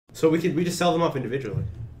So we just sell them off individually.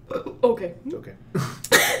 Okay. Okay.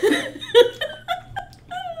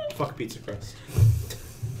 Fuck pizza crust.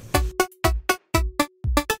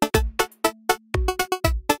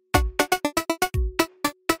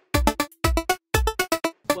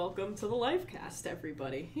 Welcome to the Lifecast,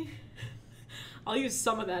 everybody. I'll use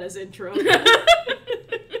some of that as intro. Okay.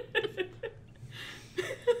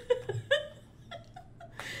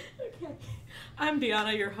 I'm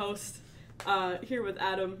Deanna, your host, here with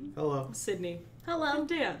Adam. Hello. Sydney. Hello. And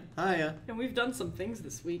Dan. Hiya. And we've done some things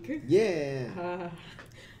this week. Yeah.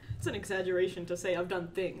 It's an exaggeration to say I've done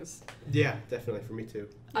things. Yeah, definitely for me too.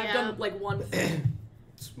 I've Yeah. done like one thing.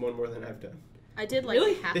 It's one more than I've done. I did like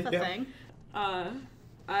Really? half a Yeah. thing.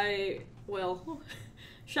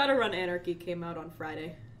 Shadowrun Anarchy came out on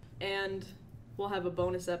Friday, and we'll have a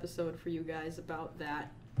bonus episode for you guys about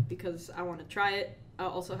that, because I want to try it. I'll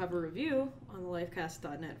also have a review on the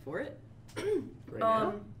lifecast.net for it. Right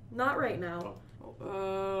now? Not right now. I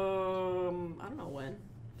don't know when.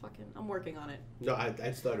 I'm working on it. No, I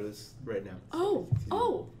just thought it was right now. Oh!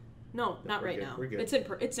 No, not we're right good, now. we're good.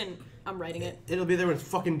 It's in, I'm writing it. It'll be there when it's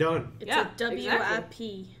fucking done. It's Yeah, a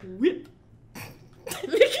WIP. Whip. What have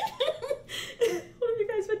you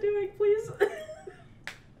guys been doing, please?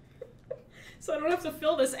 So I don't have to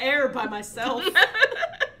fill this air by myself.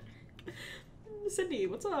 Sydney,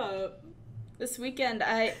 what's up? This weekend,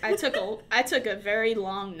 I took a very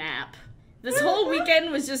long nap. This whole weekend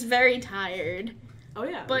was just very tired. Oh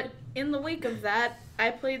yeah. But in the wake of that, I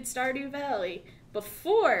played Stardew Valley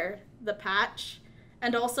before the patch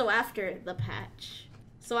and also after the patch.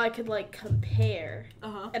 So I could, like, compare.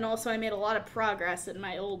 Uh-huh. And also I made a lot of progress in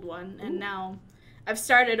my old one, and now I've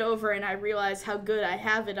started over and I realize how good I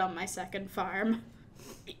have it on my second farm.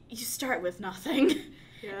 You start with nothing.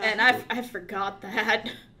 Yeah. And I forgot that.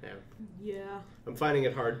 Yeah. I'm finding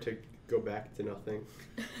it hard to go back to nothing.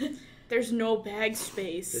 There's no bag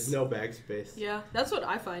space. There's no bag space. Yeah, that's what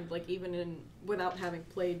I find, like, even without having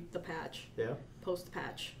played the patch. Yeah?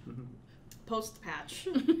 Post-patch. Mhm. Post-patch.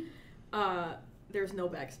 There's no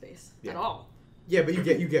backspace Yeah. at all. Yeah, but you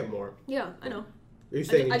get more. Yeah, I know. Are you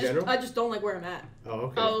saying in general? I just don't like where I'm at. Oh,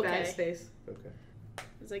 okay. Oh, okay. Backspace. Okay.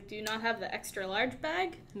 It's like, do you not have the extra large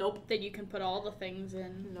bag Nope. that you can put all the things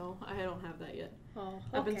in? No, I don't have that yet. Oh, okay.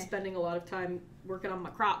 I've been spending a lot of time working on my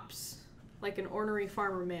crops, like an ornery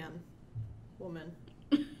farmer man, woman.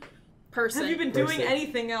 Person. Have you been doing Person.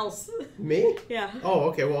 anything else? Me? Yeah. Oh,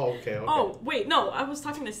 okay. Well, okay. Oh, wait, no, I was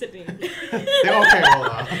talking to Sydney. Okay,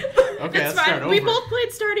 well, okay, It's let's fine. start We over. both played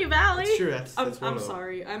Stardew Valley. That's true. That's one I'm of them.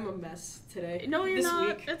 sorry, I'm a mess today. No, you're this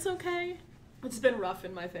not. Week. It's okay. It's been rough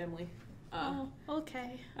in my family. Oh,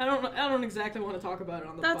 okay. I don't exactly want to talk about it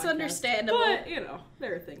on the That's podcast. understandable. But,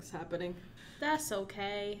 there are things happening. That's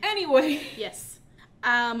okay. Anyway. Yes.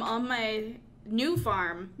 On my new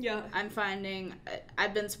farm, Yeah. I'm finding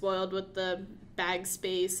I've been spoiled with the bag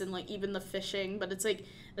space and, like, even the fishing, but it's like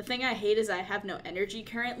the thing I hate is I have no energy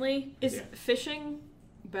currently. Is Yeah. fishing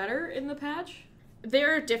better in the patch?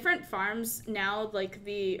 There are different farms now. Like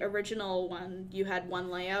the original one, you had one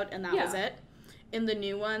layout and that was Yeah. it. In the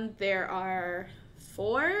new one, there are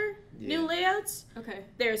 4 new layouts. Okay.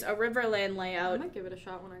 There's a riverland I layout, might give it a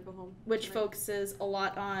shot when I go home. which tonight. focuses a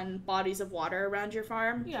lot on bodies of water around your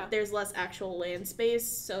farm. Yeah. There's less actual land space,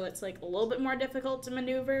 so it's like a little bit more difficult to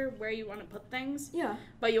maneuver where you want to put things. Yeah.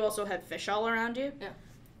 But you also have fish all around you. Yeah.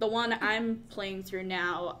 The one I'm playing through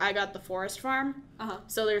now, I got the forest farm. Uh-huh.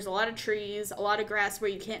 So there's a lot of trees, a lot of grass where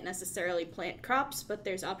you can't necessarily plant crops, but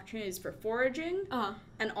there's opportunities for foraging Uh-huh.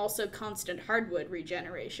 and also constant hardwood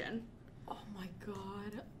regeneration. Oh my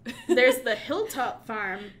god. There's the hilltop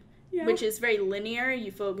farm, Yeah. which is very linear.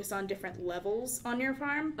 You focus on different levels on your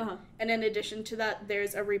farm. Uh-huh. And in addition to that,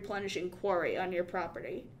 there's a replenishing quarry on your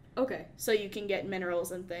property. Okay. So you can get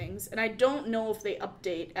minerals and things. And I don't know if they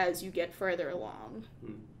update as you get further along.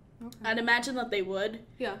 Okay. I'd imagine that they would,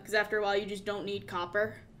 Yeah. because after a while you just don't need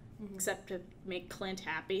copper, except to make Clint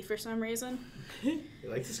happy for some reason. He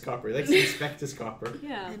likes his copper. He likes to inspect his copper.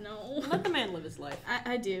 Yeah. I know. Let the man live his life.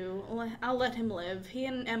 I do. I'll let him live. He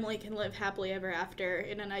and Emily can live happily ever after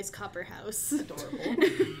in a nice copper house. Adorable.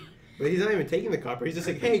 But he's not even taking the copper. He's just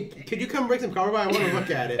like, hey, could you come bring some copper by? I want to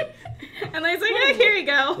look at it. And he's like, oh, here you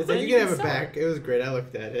go. It's like, you can have it back. It was great. I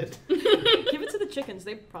looked at it. Give it to the chickens.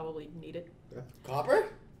 They probably need it. Copper?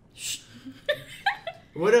 Shh.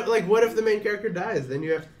 What if the main character dies? Then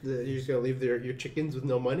you're just gonna leave your chickens with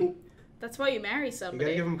no money? That's why you marry You somebody.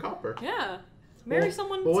 gotta give them copper. Yeah. Marry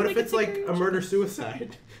someone. But what to if make it's a like secret a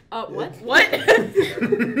murder-suicide? What? What?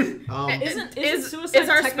 Isn't is suicide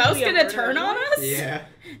our spouse technically a gonna murder turn on anyway? us? Yeah,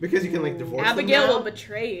 because you can like divorce Abigail them now. will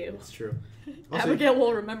betray you. That's true. Also, Abigail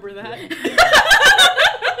will remember that.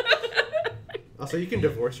 so you can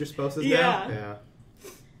divorce your spouses Yeah. now? Yeah.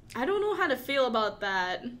 I don't know how to feel about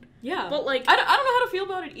that. Yeah. But, like... I don't know how to feel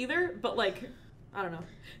about it either, but, like, I don't know.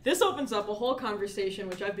 This opens up a whole conversation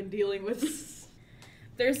which I've been dealing with.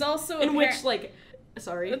 There's also in which, like...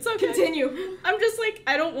 Sorry. It's okay. Continue. I'm just like,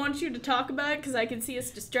 I don't want you to talk about it because I can see it's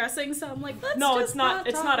distressing, so I'm like, let's No, just it's not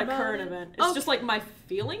a talk current about it. event. It's just, like, my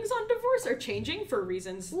feelings on divorce are changing for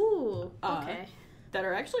reasons Ooh, okay. that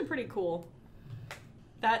are actually pretty cool.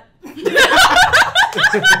 That... You hear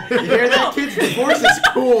that, kids? Divorce is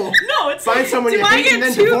cool. No, it's... Find someone Do you I hate get and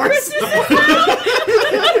then 2 divorce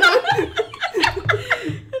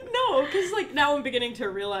No, because, like, now I'm beginning to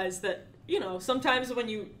realize that, you know, sometimes when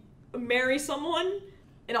you marry someone,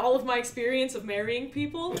 in all of my experience of marrying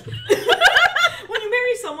people, when you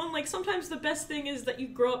marry someone, like, sometimes the best thing is that you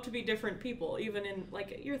grow up to be different people, even in,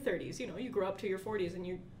 like, your 30s. You know, you grow up to your 40s and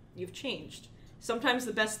you've changed. Sometimes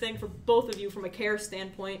the best thing for both of you from a care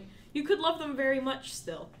standpoint, you could love them very much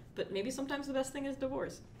still, but maybe sometimes the best thing is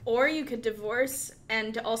divorce. Or you could divorce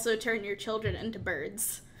and also turn your children into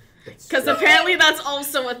birds. That's Because true. apparently that's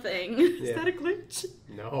also a thing. Is Yeah. that a glitch?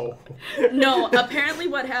 No. No, apparently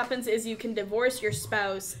what happens is you can divorce your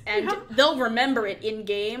spouse and Yeah. they'll remember it in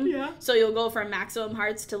game. Yeah. So you'll go from maximum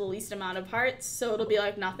hearts to the least amount of hearts. So it'll be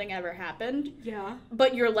like nothing ever happened. Yeah.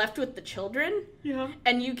 But you're left with the children. Yeah.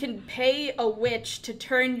 And you can pay a witch to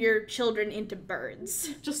turn your children into birds.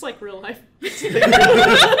 Just like real life.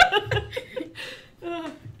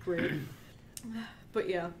 Great. But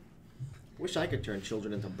yeah, Wish I could turn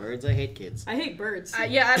children into birds. I hate kids. I hate birds.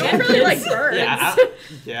 Yeah, I don't really like birds.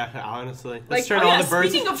 Yeah, honestly. Like, Let's turn Oh, all yeah, the birds.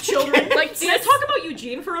 speaking of children, Like, can I talk about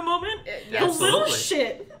Eugene for a moment? Yeah. The little Absolutely.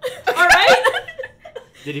 shit. Alright?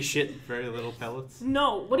 Did he shit very little pellets?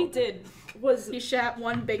 No, what he did was... He shat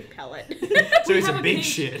one big pellet. So we he's have a big cage.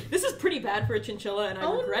 shit. This is pretty bad for a chinchilla, and I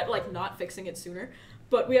Oh, regret, no. like, not fixing it sooner.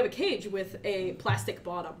 But we have a cage with a plastic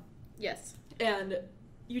bottom, Yes. and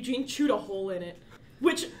Eugene chewed a hole in it.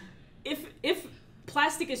 Which, if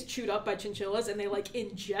plastic is chewed up by chinchillas and they, like,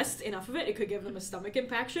 ingest enough of it, it could give them a stomach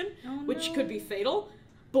impaction, Oh, which no. could be fatal.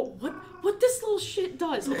 But what this little shit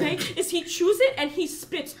does, okay, is he chews it and he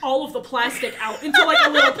spits all of the plastic out into, like, a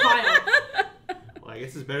little pile. Well, I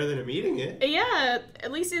guess it's better than him eating it. Yeah,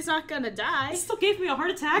 at least he's not gonna die. It still gave me a heart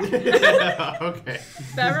attack. Okay.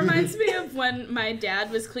 That reminds me of when my dad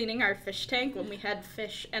was cleaning our fish tank when we had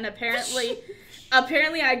fish, and apparently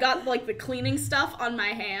I got, like, the cleaning stuff on my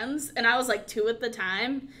hands, and I was, like, 2 at the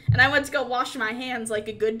time, and I went to go wash my hands like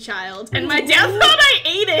a good child, and my dad thought I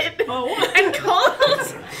ate it! Oh. And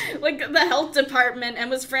called, like, the health department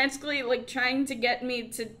and was frantically, like, trying to get me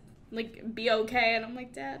to, like, be okay, and I'm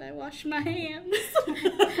like, Dad, I washed my hands.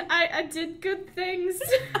 I did good things.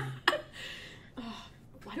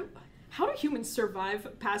 How do humans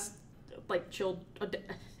survive past, like,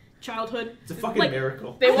 childhood? It's a fucking Like,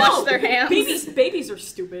 miracle. They I wash know. their hands. Babies are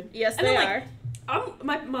stupid. Yes, And they then, are.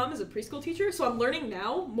 My mom is a preschool teacher, so I'm learning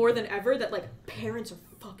now more than ever that, like, parents are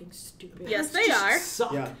fucking stupid. Yes, Parents they just are.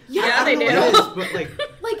 Suck. Yeah. Yeah, I they don't know do. what it is, but like,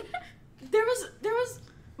 Like, there was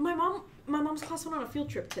my mom's class went on a field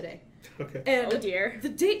trip today, okay. and Oh dear. the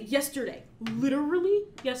day literally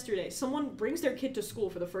yesterday, someone brings their kid to school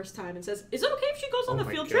for the first time and says, "Is it okay if she goes on the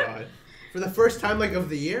my field God. trip?" For the first time, like, of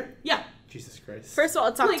the year? Yeah. Jesus Christ. First of all,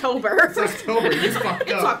 it's Like, October. It's October. You fucked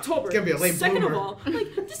It's up. October. It's gonna be a late Second bloomer. of all,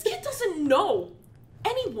 like, this kid doesn't know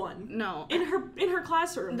anyone No. in her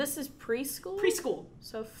classroom. This is preschool? Preschool.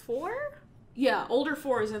 So 4? Yeah, older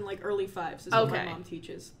 4s and, like, early 5s is what my Okay. mom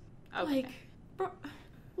teaches. Okay. Like, bro,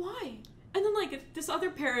 why? And then, like, this other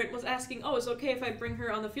parent was asking, "Oh, is it okay if I bring her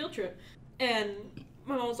on the field trip?" And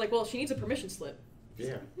my mom was like, "Well, she needs a permission slip."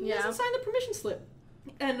 Yeah. He Yeah. doesn't sign the permission slip.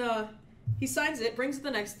 And he signs it, brings it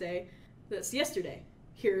the next day. That's yesterday.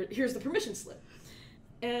 Here's the permission slip.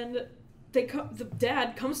 And the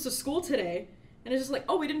dad comes to school today and is just like,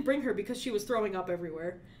 "Oh, we didn't bring her because she was throwing up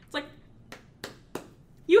everywhere." It's like,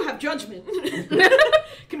 you have judgment.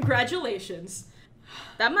 Congratulations.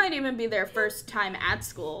 That might even be their first time at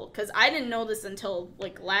school, because I didn't know this until,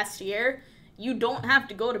 like, last year. You don't have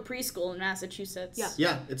to go to preschool in Massachusetts. Yeah.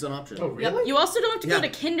 Yeah, it's an option. Oh, really? You also don't have to Yeah. go to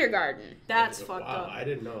kindergarten. That's fucked Wow, up. I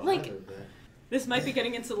didn't know Like- either of that. This might be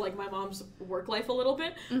getting into, like, my mom's work life a little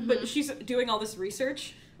bit, but she's doing all this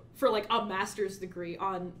research for, like, a master's degree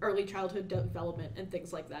on early childhood development and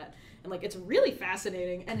things like that. And, like, it's really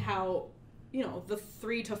fascinating, and how, you know, the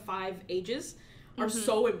 3 to 5 ages are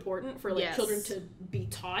so important for, like, Yes. children to be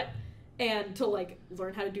taught and to, like,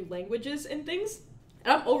 learn how to do languages and things.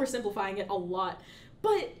 And I'm oversimplifying it a lot,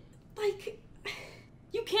 but, like,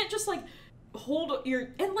 you can't just, like, hold your,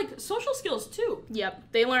 and, like, social skills too.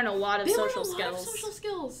 Yep. They learn a lot of They social learn a skills. lot of social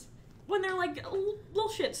skills when they're, like, little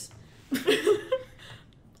shits.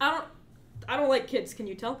 I don't like kids. Can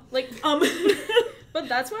you tell? Like, but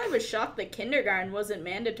that's why I was shocked that kindergarten wasn't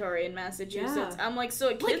mandatory in Massachusetts. Yeah. I'm like, so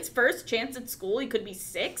a kid's first chance at school, he could be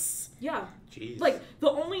 6? Yeah. Jeez. Like, the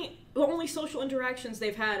only social interactions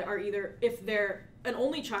they've had are either if they're an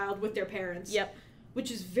only child with their parents. Yep. Which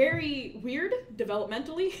is very weird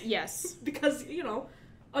developmentally. Yes. Because, you know,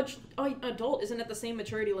 an adult isn't at the same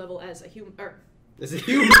maturity level as a human. As a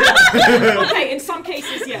human. Okay, in some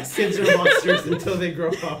cases, yes. Kids are monsters until they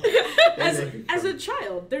grow up. As a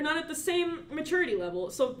child, they're not at the same maturity level,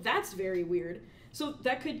 so that's very weird. So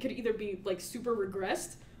that could either be, like, super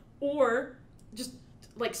regressed, or just,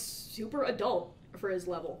 like, super adult for his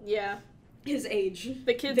level. Yeah. His age.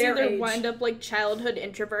 The kids either wind up like childhood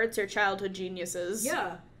introverts or childhood geniuses.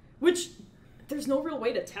 Yeah. Which, there's no real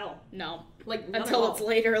way to tell. No. Like, until it's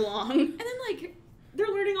later along. And then, like, they're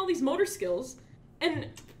learning all these motor skills, and...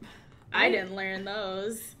 I didn't learn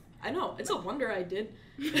those. I know. It's a wonder I did.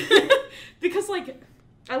 Because, like,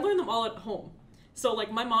 I learned them all at home. So,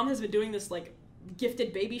 like, my mom has been doing this, like,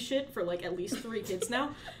 gifted baby shit for, like, at least 3 kids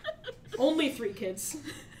now. Only 3 kids.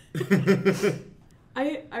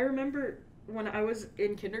 I remember when I was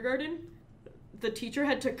in kindergarten, the teacher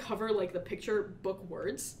had to cover, like, the picture book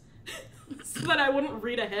words so that I wouldn't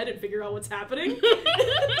read ahead and figure out what's happening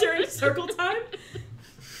during circle time.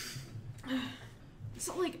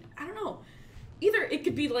 So, like, I don't know. Either it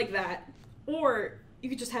could be like that, or you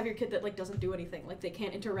could just have your kid that, like, doesn't do anything. Like, they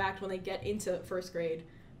can't interact when they get into 1st grade.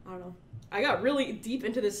 I don't know. I got really deep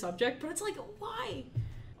into this subject, but it's like, why?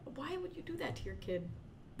 Why would you do that to your kid?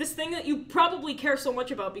 This thing that you probably care so much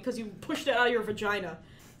about because you pushed it out of your vagina.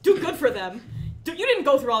 Do good for them. You didn't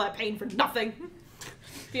go through all that pain for nothing.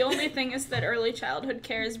 The only thing is that early childhood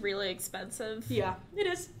care is really expensive. Yeah, it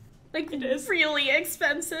is. Like, it is. Really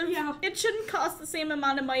expensive. Yeah. It shouldn't cost the same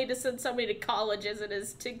amount of money to send somebody to college as it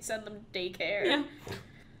is to send them to daycare. Yeah.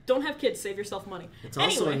 Don't have kids. Save yourself money. It's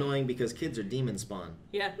also annoying because kids are demon spawn.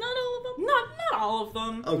 Yeah. Not all of them. Not all of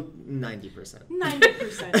them. Oh, 90%.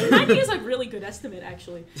 90%. 90 is a really good estimate,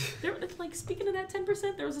 actually. Like, speaking of that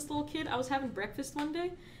 10%, there was this little kid, I was having breakfast one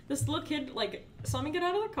day. This little kid, like, saw me get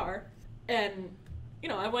out of the car, and, you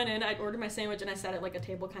know, I went in, I ordered my sandwich, and I sat at, like, a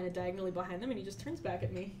table kind of diagonally behind them, and he just turns back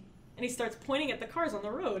at me. And he starts pointing at the cars on the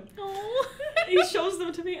road. Oh. He shows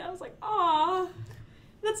them to me. I was like, "Aw."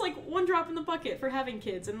 That's like one drop in the bucket for having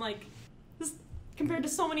kids, and like this compared to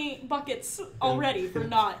so many buckets already for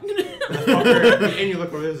not. And you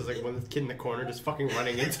look over, there's like one kid in the corner just fucking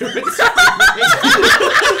running into it. Like,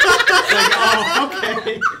 oh,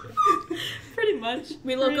 okay. Pretty much.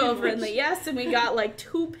 We look over in the yes, and we got like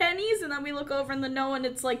 2 pennies, and then we look over in the no, and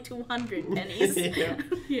it's like 200 pennies.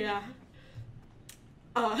 Yeah.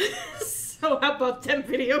 So how about them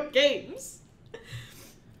video games?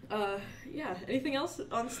 Yeah. Anything else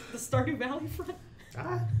on the Stardew Valley front?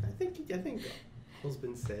 I think all's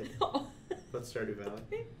been said. Let's Stardew Valley.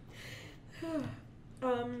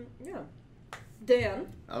 Yeah.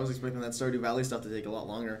 Dan. I was expecting that Stardew Valley stuff to take a lot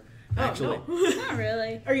longer. Oh, Actually, no. Not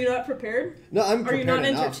really. Are you not prepared? no, I'm Are prepared you not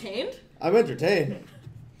enough. entertained? I'm entertained.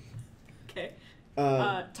 Okay.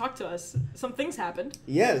 Uh, Talk to us. Some things happened.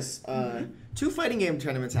 Yes, 2 fighting game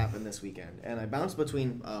tournaments happened this weekend, and I bounced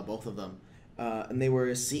between both of them. And they were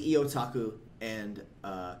CEO Taku and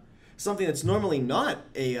something that's normally not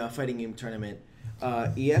a fighting game tournament,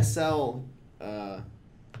 ESL,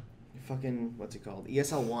 what's it called?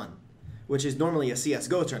 ESL 1, which is normally a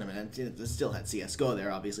CSGO tournament, and it still had CSGO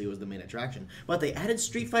there, obviously it was the main attraction. But they added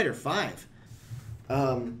Street Fighter 5.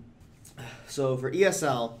 So for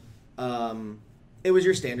ESL, it was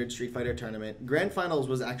your standard Street Fighter tournament. Grand Finals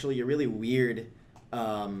was actually a really weird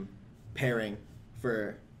pairing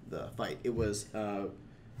for the fight. It was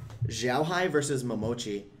Xiaohai versus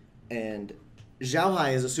Momochi, and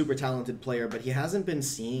Xiaohai is a super talented player, but he hasn't been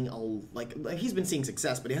seeing he's been seeing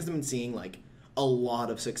success, but he hasn't been seeing like a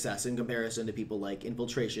lot of success in comparison to people like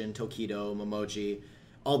Infiltration, Tokido, Momochi,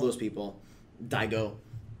 all those people, Daigo.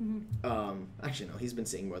 Mm-hmm. Actually, no, he's been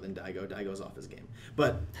seeing more than Daigo. Daigo's off his game,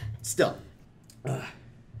 but still. And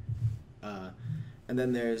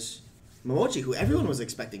then there's Momochi, who everyone was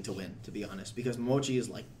expecting to win, to be honest, because Momochi is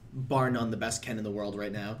like bar none the best Ken in the world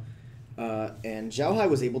right now. And Xiaohai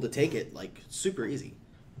was able to take it like super easy.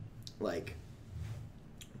 Like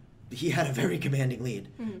he had a very commanding lead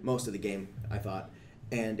most of the game, I thought.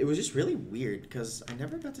 And it was just really weird because I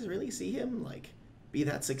never got to really see him like be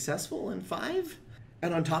that successful in 5.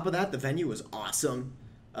 And on top of that, the venue was awesome.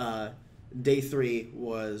 Day 3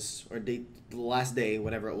 was, or the last day,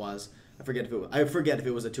 whatever it was. I forget if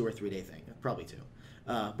it was a 2 or 3 day thing. Probably 2.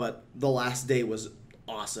 But the last day was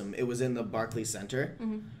awesome. It was in the Barclays Center,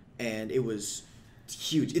 and it was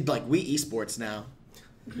huge. It, like Wii Esports now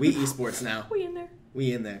We esports now. We in there.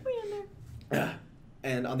 We in there. We in there.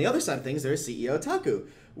 And on the other side of things, there's CEO Taku,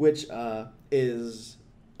 which is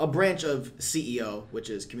a branch of CEO, which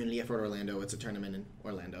is Community Effort Orlando. It's a tournament in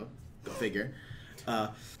Orlando. Go figure.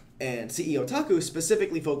 And CEO Taku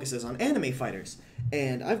specifically focuses on anime fighters.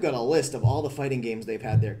 And I've got a list of all the fighting games they've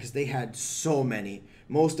had there, because they had so many.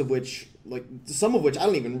 Most of which, some of which I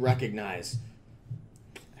don't even recognize.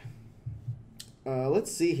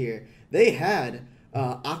 Let's see here. They had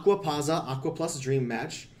Aqua Paza, Aqua Plus Dream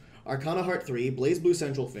Match, Arcana Heart 3, Blaze Blue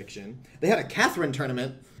Central Fiction. They had a Catherine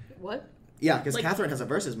tournament. What? Yeah, because Catherine has a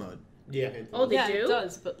versus mode. Yeah. Oh, they yeah, do? it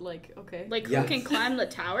does, but okay. Like, Yeah. who can climb the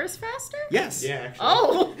towers faster? Yes. Yeah, actually.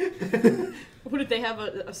 Oh! What, did they have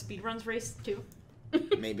a speedruns race too?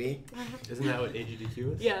 Maybe. Isn't that what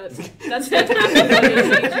AGDQ is? Yeah, that's half of what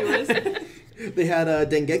AGDQ is. They had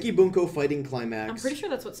Dengeki Bunko Fighting Climax. I'm pretty sure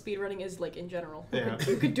that's what speedrunning is like in general. Yeah.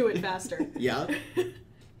 You could do it faster. Yeah.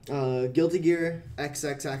 Guilty Gear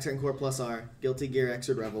XX Accent Core Plus R, Guilty Gear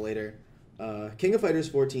Xrd Revelator, King of Fighters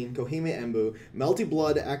 14, Kohime Embu, Melty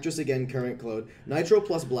Blood, Actress Again Current Clone, Nitro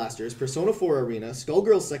Plus Blasters, Persona 4 Arena,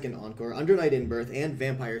 Skullgirls Second Encore, Under Night in Birth, and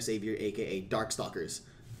Vampire Savior aka Darkstalkers.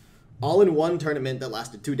 All in one tournament that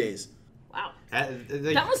lasted 2 days. Wow. Like,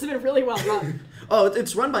 That must have been really well run. Oh,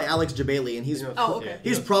 it's run by Alex Jabali, and he's Oh, okay.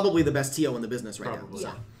 he's probably the best TO in the business right Probably.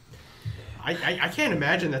 now. So. Yeah. I can't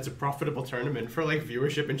imagine that's a profitable tournament for like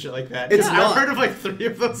viewership and shit like that. It's I've not. heard of like 3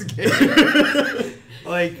 of those games.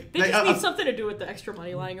 Like They just need something to do with the extra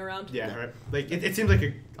money lying around. Yeah, right. Like it seems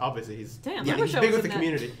like obviously he's Damn, Yeah, I wish he's I big was with in the that.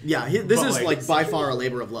 community. Yeah, this But, is like, like by far a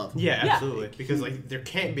labor of love. Yeah, Yeah. absolutely. Because like there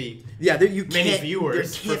can't be Yeah, you Many can't,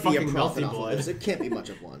 viewers there for can't be a fucking profit Melty off of Blood. this. It can't be much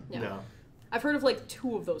of one. Yeah. no. I've heard of like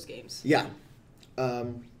 2 of those games. Yeah.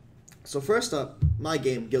 So first up, my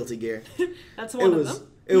game, Guilty Gear. That's It one of was them.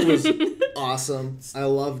 it was awesome. I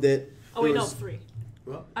loved it. Oh wait, It no, was- 3.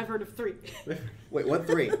 Well, I've heard of 3. Wait, what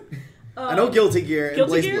 3? I know Guilty Gear and Guilty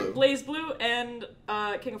Blaze Gear, Blue. Blaze Blue, and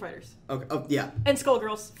King of Fighters. Okay. Oh, yeah. And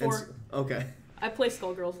Skullgirls, And 4. okay. I play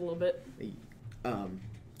Skullgirls a little bit.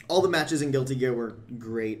 All the matches in Guilty Gear were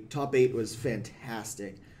great. Top 8 was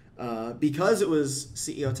fantastic. Because it was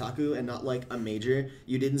CEO Taku and not like a major,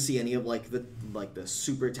 you didn't see any of like the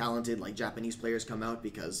super talented like Japanese players come out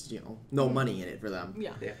because no money in it for them.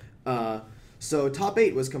 Yeah. So top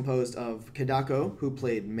 8 was composed of Kadako, who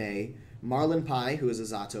played Mei, Marlon Pai, who is a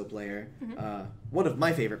Zato player, one of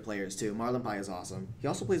my favorite players too. Marlon Pai is awesome. He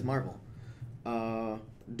also plays Marvel.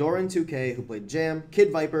 Doran 2K, who played Jam,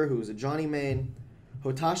 Kid Viper, who is a Johnny main,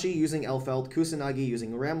 Hotashi using Elfeld, Kusanagi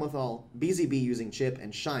using Ramlethal, BZB using Chip,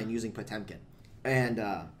 and Shine using Potemkin. And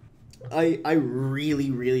I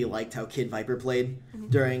really, really liked how Kid Viper played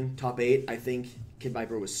during top 8. I think Kid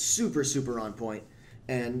Viper was super, super on point.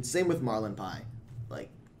 And same with Marlon Pai. Like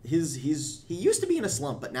he used to be in a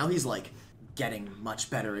slump, but now he's like getting much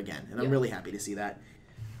better again, and I'm really happy to see that.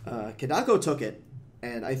 Kadako took it,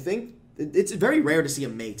 and I think it's very rare to see a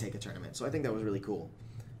Mei take a tournament, so I think that was really cool.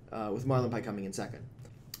 With Marlon Pai coming in second.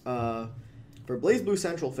 For Blaze Blue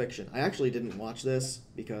Central Fiction, I actually didn't watch this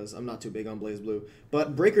because I'm not too big on Blaze Blue,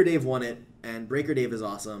 but Breaker Dave won it, and Breaker Dave is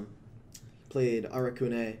awesome. Played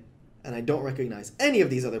Arakune, and I don't recognize any of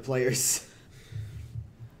these other players.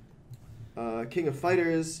 King of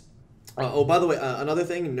Fighters. Oh, by the way, another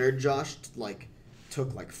thing, Nerd Josh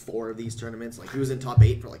took 4 of these tournaments. Like he was in top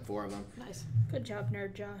 8 for 4 of them. Nice. Good job,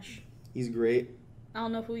 Nerd Josh. He's great. I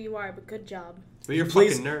don't know who you are, but good job. but you're He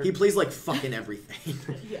plays, fucking nerd. He plays like fucking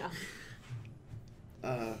everything. Yeah.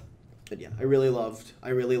 But yeah, I really loved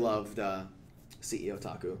CEO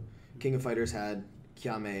Taku. King of Fighters had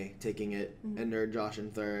Kyame taking it, and Nerd Josh in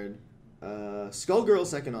third. Skullgirl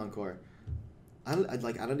second encore. I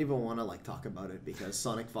don't even want to talk about it because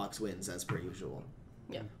Sonic Fox wins as per usual.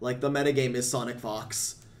 Yeah. The metagame is Sonic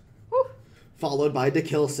Fox, Woo. followed by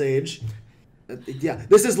Dekill Sage. Yeah,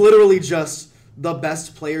 this is literally just the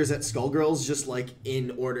best players at Skullgirls, just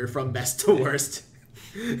in order from best to worst.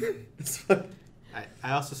 It's fun.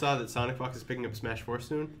 I also saw that Sonic Fox is picking up Smash 4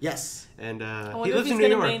 soon, Yes. and I he wonder if lives he's in New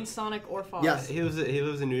gonna York. main Sonic or Fox. Yes. He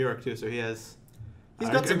lives in New York too, so he has He's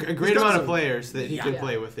got some- a he's great got amount some- of players that he Yeah. can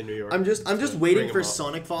play with in New York. I'm just Bring waiting him for up.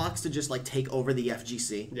 Sonic Fox to just take over the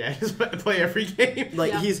FGC. Yeah, just play every game.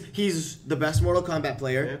 Yeah. He's the best Mortal Kombat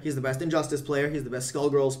player. Yeah. He's the best Injustice player. He's the best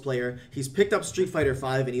Skullgirls player. He's picked up Street Fighter V,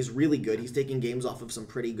 and he's really good. He's taking games off of some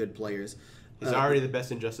pretty good players. He's already the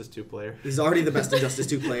best Injustice 2 player. He's already the best Injustice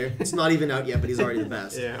 2 player. It's not even out yet, but he's already the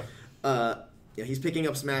best. Yeah. Yeah, he's picking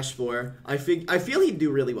up Smash 4. I feel he'd do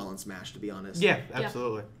really well in Smash, to be honest. Yeah,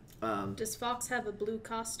 absolutely. Does Fox have a blue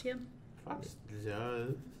costume? Fox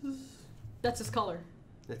does. That's his color.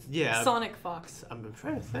 Yeah. Sonic Fox. I'm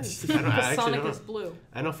trying to think. Because Sonic is blue.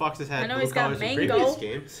 I know Fox has had I know blue he's got colors in mango previous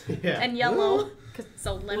games. Yeah. and yellow.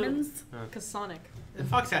 So lemons. Because Sonic. And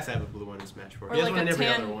Fox has to have a blue one in Smash 4. Or He has like one in a every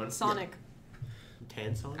other tan one. Sonic.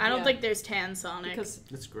 Tan Sonic? I don't Yeah. think there's tan Sonic. Because,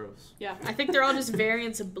 That's gross. yeah. I think they're all just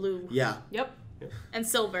variants of blue Yeah. Yep. and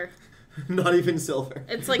silver. Not even silver.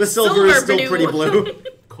 It's like the silver is still blue. pretty blue.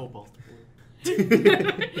 Cobalt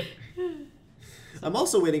blue. I'm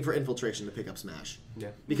also waiting for Infiltration to pick up Smash. Yeah.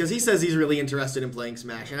 Because he says he's really interested in playing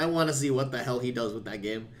Smash, and I want to see what the hell he does with that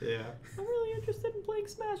game. Yeah. I'm really interested in playing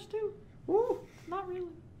Smash too. Woo. Not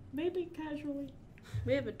really. Maybe casually.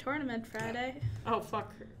 We have a tournament Friday. Oh,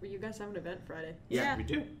 fuck. You guys have an event Friday. Yeah. We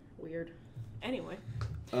do. Weird. Anyway.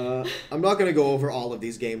 I'm not going to go over all of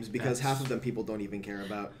these games because half of them people don't even care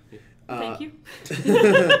about. Thank you.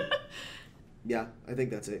 Yeah, I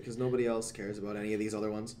think that's it because nobody else cares about any of these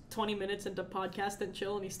other ones. 20 minutes into podcast and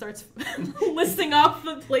chill, and he starts listing off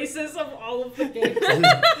the places of all of the games.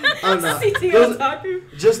 Oh, no. CTO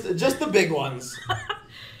Otaku. Just the big ones.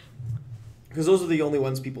 Because those are the only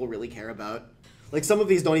ones people really care about. Like, some of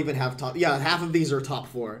these don't even have top... Yeah, half of these are top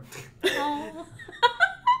 4. Oh.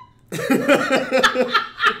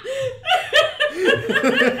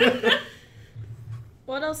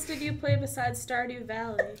 What else did you play besides Stardew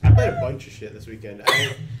Valley? I played a bunch of shit this weekend.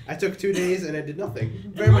 I took 2 days and I did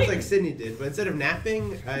nothing. Very much like Sydney did. But instead of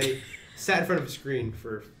napping, I sat in front of a screen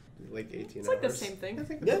for like 18 hours. It's like the same thing. I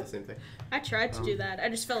think Yeah. that's the same thing. I tried to do that. I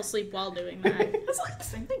just fell asleep while doing that. It's like the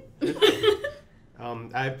same thing.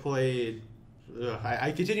 I played...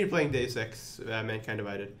 I continued playing Day 6, Mankind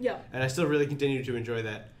Divided. Yeah. And I still really continue to enjoy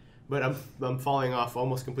that. But I'm falling off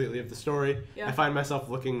almost completely of the story. Yeah. I find myself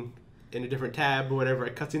looking in a different tab whenever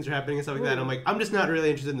cutscenes are happening and stuff like that. And I'm like, I'm just not really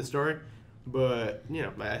interested in the story. But, you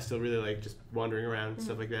know, I still really like just wandering around and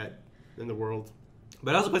stuff like that in the world.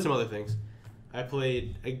 But I also played some other things. I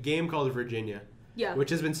played a game called Virginia. Yeah. Which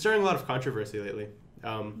has been stirring a lot of controversy lately.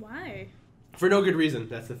 Why? For no good reason,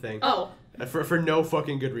 that's the thing. Oh. For no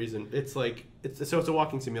fucking good reason. It's like, it's a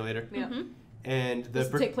walking simulator. Yeah. Mm-hmm. And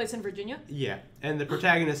Does it take place in Virginia? Yeah, and the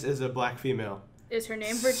protagonist is a black female. Is her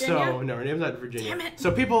name Virginia? So no, her name's not Virginia. Damn it.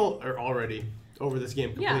 So people are already over this game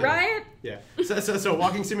completely. Yeah. Riot? Yeah. So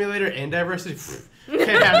walking simulator and diversity can't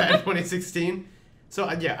have that in 2016.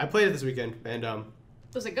 So yeah, I played it this weekend and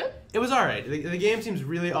Was it good? it was all right. The game seems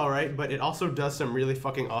really all right, but it also does some really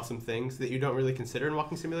fucking awesome things that you don't really consider in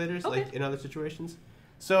walking simulators, Okay. like in other situations.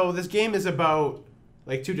 So this game is about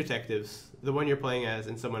like 2 detectives, the one you're playing as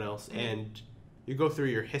and someone else, and you go through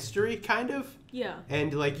your history, kind of, Yeah.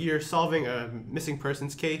 and like you're solving a missing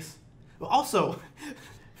persons case. But also,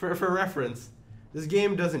 for reference, this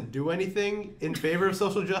game doesn't do anything in favor of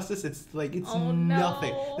social justice. It's like it's Oh, no.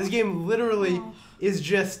 nothing. This game literally Oh. is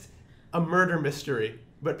just a murder mystery,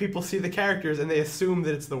 but people see the characters and they assume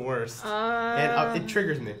that it's the worst, and it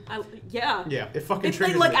triggers me. Yeah. Yeah, it fucking It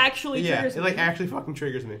triggers like me. actually triggers it like me. actually fucking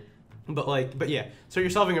triggers me. But yeah. So you're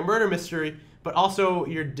solving a murder mystery, but also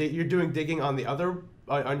you're doing digging on the other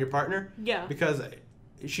on your partner. Yeah. Because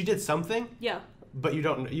she did something, Yeah. but you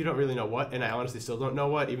don't really know what, and I honestly still don't know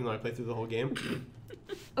what, even though I played through the whole game.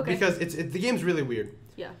 Okay. Because the game's really weird.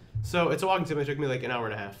 Yeah. So it's a walking simulator. It took me like an hour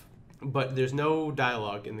and a half, but there's no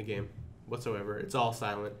dialogue in the game whatsoever. It's all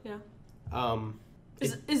silent. Yeah.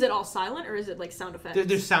 Is it all silent or is it like sound effects?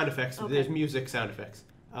 There's sound effects. Okay. There's music sound effects.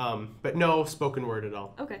 But no spoken word at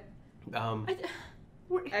all. Okay.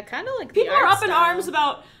 I kind of like People the are art up in style. arms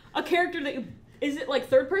about a character that you. Is it like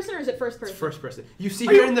third person or is it first person? It's first person. You see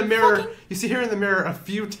Are her you in the mirror. fucking- You see her in the mirror a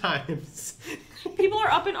few times. People are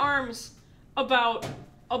up in arms about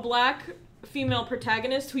a black female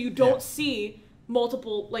protagonist who you don't Yeah. see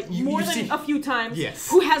multiple, like You more than see- a few times. Yes.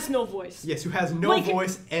 Who has no voice. Yes, who has no Like-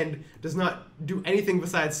 voice and does not do anything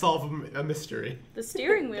besides solve a mystery. The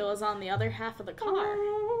steering wheel is on the other half of the car.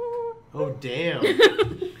 Oh damn.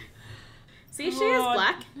 See, she is Oh.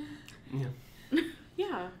 black. Yeah.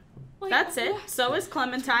 Yeah. Like, That's it. what? So is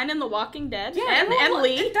Clementine in The Walking Dead. Yeah, and well,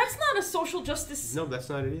 Lee. That's not a social justice. No, that's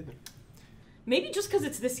not it either. Maybe just because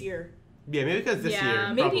it's this year. Yeah, maybe because this Yeah. year.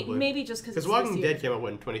 Maybe Probably. maybe just because Because it's Walking this year. Dead came out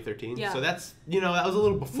in 2013. Yeah. So that's that was a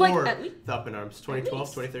little before at least- the Up in Arms. 2012,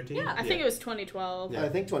 least. 2013. Yeah. I think it was 2012. Yeah. I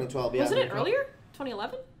think 2012, yeah. Wasn't it earlier?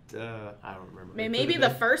 2011? I don't remember. Maybe the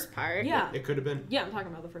first part. Yeah. It could have been. Yeah, I'm talking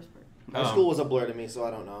about the first part. High school was a blur to me, so I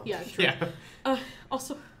don't know. Yeah, true. Yeah.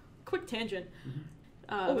 Also, quick tangent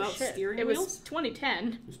Oh, about shit. steering It wheels. was 2010.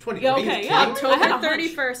 It was 20. Yeah, I think okay, it's yeah. 10. I had a October hunch.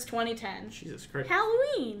 31st, 2010. Jesus Christ.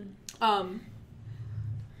 Halloween.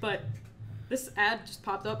 But this ad just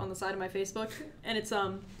popped up on the side of my Facebook, and it's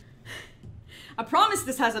I promise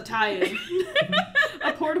this has a tie-in.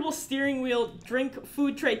 A portable steering wheel, drink,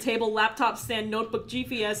 food tray, table, laptop stand, notebook,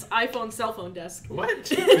 GPS, iPhone, cell phone desk. What?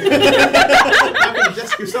 How can you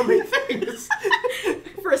just do so many things?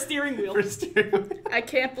 For a steering wheel. For a steering wheel. I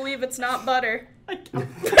can't believe it's not butter.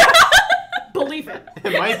 Believe it.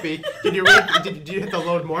 It might be. Did you hit the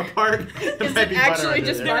load more part? It Is might it be actually butter under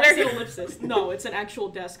just there. butter? There's the ellipsis. No, it's an actual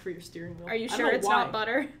desk for your steering wheel. Are you I don't sure know it's why. not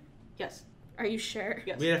butter? Yes. Are you sure?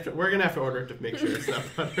 Yes. We're gonna have to order it to make sure it's not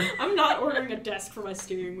butter. I'm not ordering a desk for my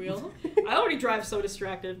steering wheel. I already drive so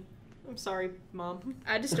distracted. I'm sorry, Mom.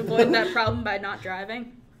 I just avoid that problem by not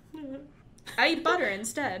driving. I eat butter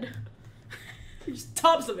instead. Just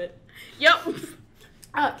tubs of it. Yep.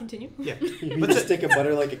 Continue. Yeah. You But just stick a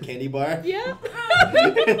butter like a candy bar. Yeah.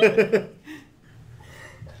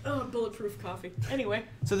 Oh, bulletproof coffee. Anyway.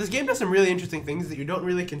 So this game does some really interesting things that you don't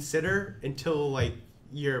really consider until like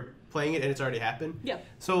you're playing it and it's already happened. Yeah.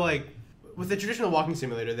 So like with the traditional walking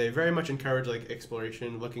simulator, they very much encourage like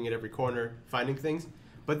exploration, looking at every corner, finding things.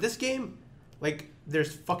 But this game, like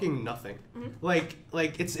there's fucking nothing. Mm-hmm.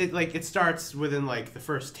 Like it starts within like the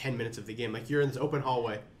first 10 minutes of the game. Like you're in this open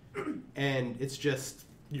hallway and it's just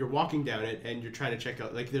you're walking down it and you're trying to check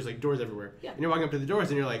out like there's like doors everywhere. Yeah. And you're walking up to the doors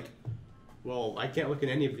and you're like, well, I can't look at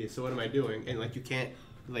any of these, so what am I doing? And like you can't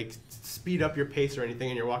like speed up your pace or anything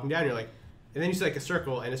and you're walking down, you're like, and then you see like a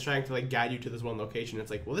circle and it's trying to like guide you to this one location.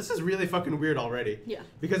 It's like, well, this is really fucking weird already. Yeah.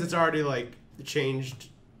 Because it's already like changed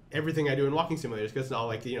everything I do in walking simulators because it's all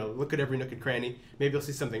like, you know, look at every nook and cranny. Maybe you'll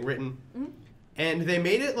see something written. Mm-hmm. And they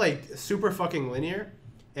made it like super fucking linear.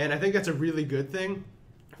 And I think that's a really good thing,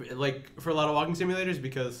 like for a lot of walking simulators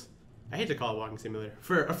because I hate to call it a walking simulator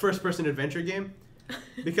for a first-person adventure game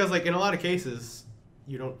because like in a lot of cases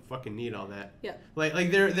you don't fucking need all that. Yeah.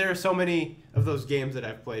 Like there are so many of those games that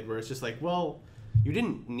I've played where it's just like, well, you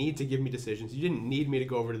didn't need to give me decisions. You didn't need me to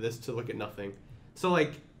go over to this to look at nothing. So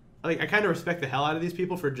like I kind of respect the hell out of these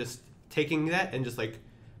people for just taking that and just like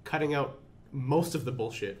cutting out most of the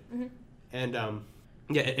bullshit. Mm-hmm. And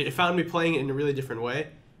yeah, it found me playing it in a really different way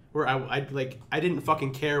where I didn't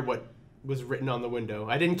fucking care what was written on the window.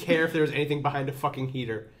 I didn't care if there was anything behind a fucking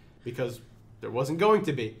heater because there wasn't going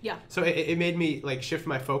to be. Yeah. So it made me like shift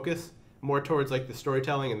my focus more towards like the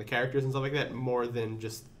storytelling and the characters and stuff like that more than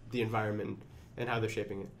just the environment and how they're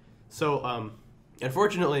shaping it. So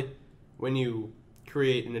unfortunately, when you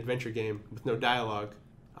create an adventure game with no dialogue,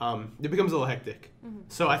 it becomes a little hectic. Mm-hmm.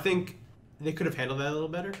 So I think they could have handled that a little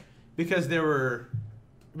better because they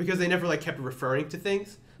never like kept referring to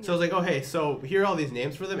things. So I was like, oh hey, so here are all these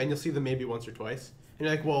names for them, and you'll see them maybe once or twice. And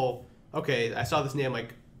you're like, well, okay, I saw this name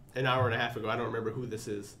like an hour and a half ago. I don't remember who this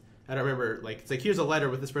is. I don't remember, like, it's like, here's a letter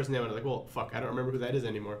with this person's name, and I'm like, well, fuck, I don't remember who that is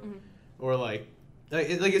anymore. Mm-hmm. Or like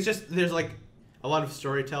it's just, there's like a lot of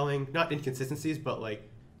storytelling, not inconsistencies, but like,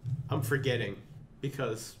 I'm forgetting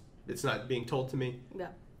because it's not being told to me. Yeah.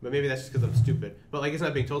 But maybe that's just because I'm stupid. But like, it's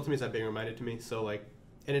not being told to me, it's not being reminded to me, so like,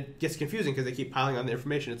 and it gets confusing because they keep piling on the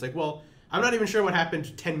information. It's like, well, I'm not even sure what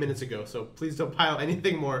happened 10 minutes ago, so please don't pile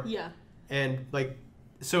anything more. Yeah. And like,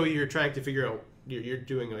 so you're trying to figure out, you're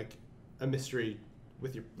doing like a mystery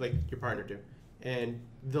with your partner too, and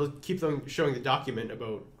they'll keep showing the document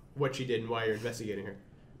about what she did and why you're investigating her,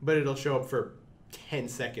 but it'll show up for 10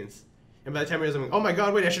 seconds, and by the time you're like, oh my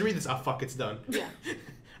god, wait, I should read this. Oh fuck, it's done. Yeah.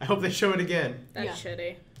 I hope they show it again. That's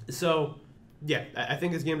shitty. So, yeah, I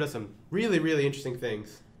think this game does some really, really interesting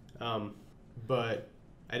things, but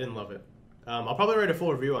I didn't love it. I'll probably write a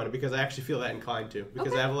full review on it because I actually feel that inclined to,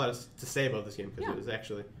 because I have a lot to say about this game because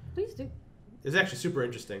Please do. it was actually super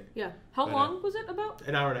interesting. Yeah. How long was it about?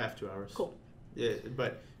 An hour and a half, 2 hours. Cool. Yeah,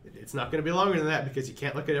 but it's not going to be longer than that because you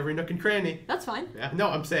can't look at every nook and cranny. That's fine. Yeah. No,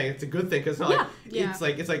 I'm saying it's a good thing because it's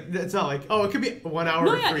it's not like, oh, it could be 1 hour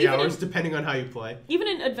or 3 hours depending on how you play. Even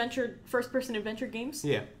in first-person adventure games.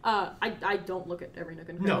 Yeah. I don't look at every nook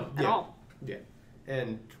and cranny at all. Yeah.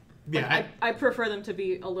 And yeah, I prefer them to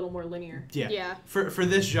be a little more linear. Yeah. Yeah. For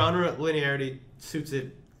this genre, linearity suits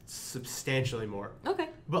it substantially more. Okay.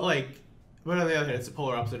 But on the other hand, it's the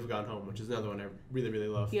polar opposite of Gone Home, which is another one I really, really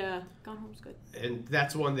love. Yeah, Gone Home's good. And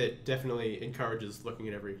that's one that definitely encourages looking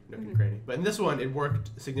at every nook and cranny. But in this one, it worked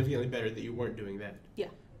significantly better that you weren't doing that. Yeah.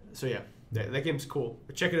 So yeah, that game's cool.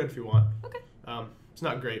 But check it out if you want. Okay. It's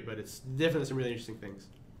not great, but it's definitely some really interesting things.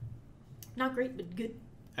 Not great, but good.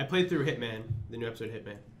 I played through Hitman, the new episode of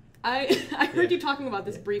Hitman. I heard you talking about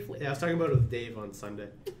this briefly. Yeah, I was talking about it with Dave on Sunday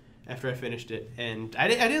after I finished it, and I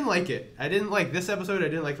didn't like it. I didn't like this episode. I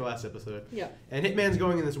didn't like the last episode. Yeah. And Hitman's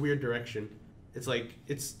going in this weird direction. It's like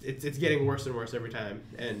it's getting worse and worse every time,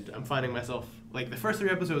 and I'm finding myself like the first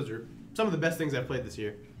 3 episodes are some of the best things I've played this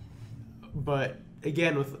year. But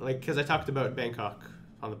again, with because I talked about Bangkok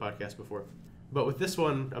on the podcast before, But with this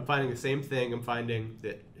one, I'm finding the same thing. I'm finding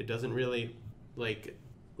that it doesn't really, like,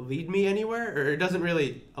 lead me anywhere, or it doesn't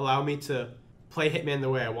really allow me to play Hitman the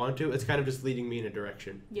way I want to. It's kind of just leading me in a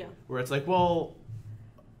direction. Yeah. Where it's like, well,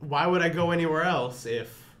 why would I go anywhere else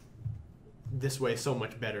if this way is so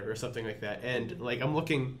much better or something like that? And, like, I'm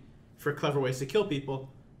looking for clever ways to kill people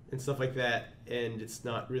and stuff like that, and it's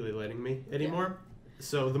not really letting me anymore. Yeah.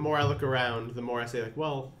 So the more I look around, the more I say, like,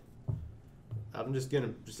 well, I'm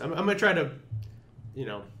gonna try to, you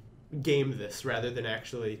know, game this rather than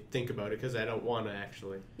actually think about it, because I don't want to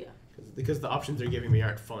actually. Yeah. Because the options they're giving me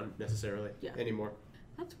aren't fun necessarily anymore.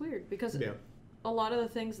 That's weird, because a lot of the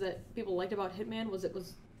things that people liked about Hitman was it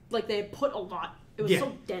was like they put a lot. It was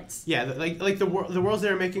so dense. Yeah, like the worlds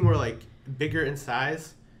they were making were like bigger in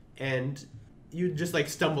size, and you just like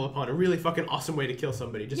stumble upon a really fucking awesome way to kill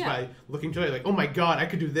somebody just by looking to it. Like, oh my god, I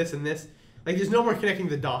could do this and this. Like, there's no more connecting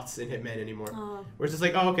the dots in Hitman anymore. Where it's just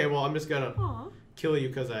like, oh, okay, well, I'm just gonna kill you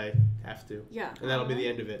because I have to. Yeah. And that'll be the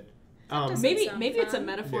end of it. Maybe it's a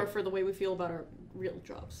metaphor for the way we feel about our real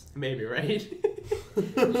jobs. Maybe, right?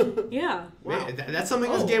 Yeah. Wow. That's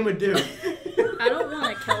something this game would do. I don't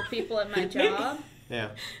want to kill people at my job. Yeah.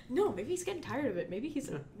 No, maybe he's getting tired of it. Maybe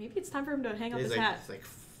it's time for him to hang up his hat. It's like,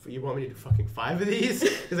 you want me to do fucking 5 of these?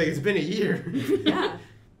 It's like, it's been a year. Yeah.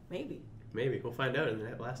 Maybe. Maybe. We'll find out in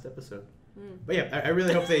that last episode. But yeah, I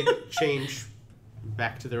really hope they change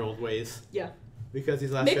back to their old ways. Yeah. Because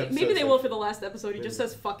these last episodes... Maybe they will for the last episode. He just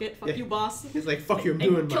says, fuck it. Fuck you, boss. He's like, fuck you, I'm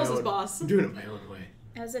doing my kills own... his boss. I'm doing it my own way.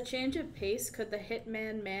 As a change of pace, could the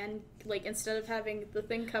Hitman man, like, instead of having the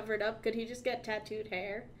thing covered up, could he just get tattooed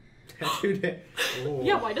hair? Tattooed hair? Oh.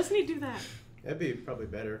 Yeah, why doesn't he do that? That'd be probably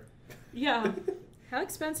better. Yeah. How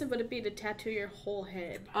expensive would it be to tattoo your whole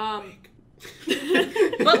head? But,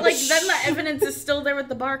 like, then the evidence is still there with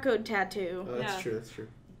the barcode tattoo. Oh, that's true, that's true.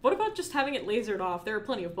 What about just having it lasered off? There are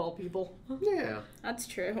plenty of bald people. Yeah. That's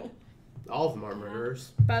true. All of them are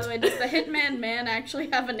murderers. By the way, does the Hitman man actually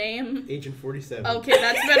have a name? Agent 47. Okay,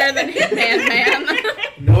 that's better than Hitman man.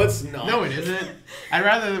 No, it's not. No, it isn't. I'd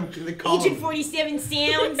rather them call Agent 47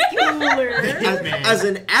 sounds cooler. As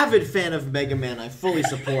an avid fan of Mega Man, I fully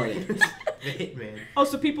support it. The Hitman. Oh,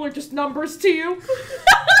 so people are just numbers to you?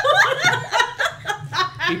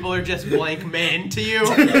 People are just blank men to you.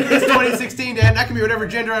 It's 2016, Dan. That can be whatever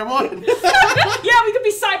gender I want. Yeah, we could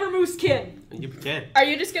be Cyber Moose Kid. You can. Are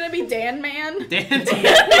you just gonna be Dan Man? Dan.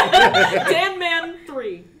 Dan Man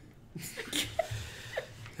 3.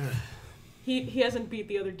 He hasn't beat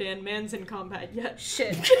the other Dan Mans in combat yet.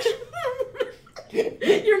 Shit.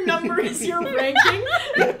 Your number is your ranking.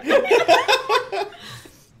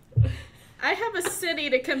 I have a city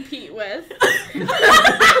to compete with.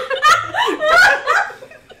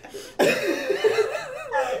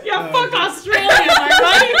 Yeah, fuck Australia, am I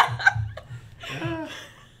right?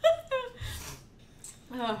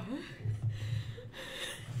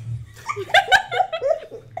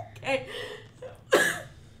 Okay.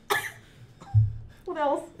 What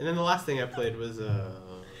else? And then the last thing I played was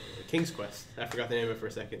King's Quest. I forgot the name of it for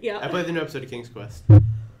a second. Yeah. I played the new episode of King's Quest.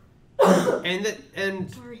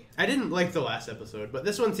 and Sorry. I didn't like the last episode, but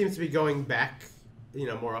this one seems to be going back, you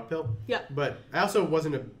know, more uphill. Yeah. But I also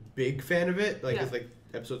wasn't a big fan of it, like it's like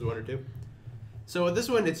episodes 1 or 2. So with this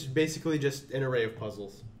one, it's basically just an array of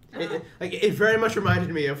puzzles. It very much reminded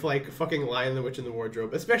me of like fucking Lion, the Witch, and the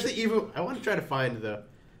Wardrobe. Especially even I want to try to find the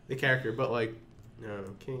character, but like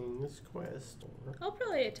King's Quest. I'll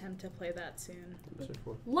probably attempt to play that soon.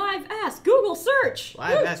 Live ask Google search.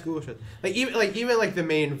 Live ask Google search. Even the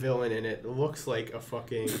main villain in it looks like a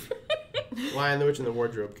fucking Lion, the Witch, and the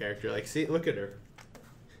Wardrobe character. Like, see, look at her.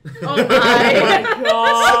 Oh my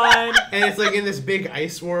God. And it's like in this big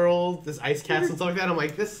ice world, this ice castle and stuff like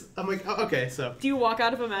that. I'm like, oh, okay, so. Do you walk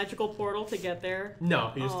out of a magical portal to get there?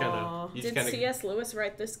 No, you just kind of. Did C.S. Lewis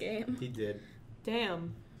write this game? He did.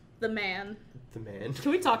 Damn. The man. The man. Can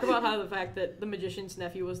we talk about how the fact that The Magician's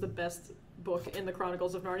Nephew was the best book in the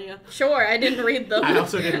Chronicles of Narnia? Sure, I didn't read them. I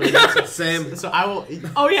also didn't read them. Same. So I will.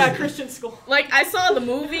 Oh yeah, Christian school. Like, I saw the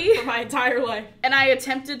movie for my entire life, and I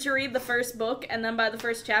attempted to read the first book, and then by the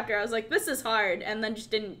first chapter, I was like, "This is hard," and then just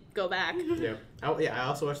didn't go back. Yeah. I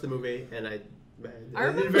also watched the movie, and I did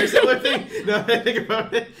a very similar thing. Now that I think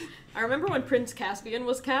about it. I remember when Prince Caspian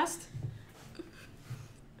was cast.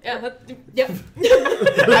 Yeah. Yep.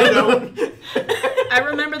 I don't. I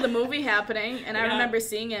remember the movie happening, and I remember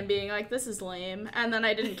seeing it and being like, "This is lame," and then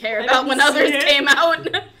I didn't care about when others came out.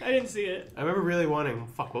 I didn't see it. I remember really wanting.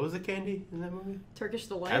 What was the candy in that movie? Turkish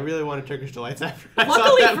Delight. I really wanted Turkish Delights after I saw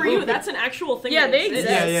Luckily that for movie. you, that's an actual thing. Yeah, that they exists.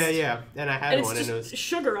 exist. Yeah. And I had and one, it's and it just was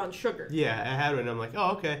sugar on sugar. Yeah, I had one. And I'm like,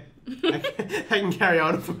 oh, okay. I can carry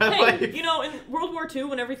on with my Hey, life. you know, in World War II,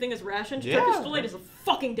 when everything is rationed, Yeah. Turkish delight is a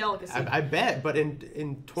fucking delicacy. I bet, but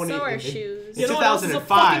in 20... So are in, shoes. In You know what else is a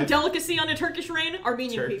 2005... fucking delicacy on a Turkish reign?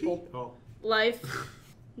 Armenian Turkey? people. Oh. Life,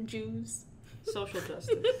 Jews. Social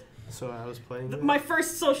justice. So I was playing... My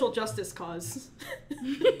first social justice cause.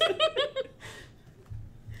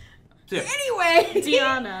 Yeah. Anyway!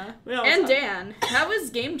 Deanna Yeah, and what's up? Dan, how was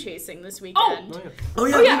game chasing this weekend? Oh, yeah. Oh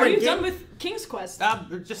yeah, Oh yeah, we are went you game- done with King's Quest?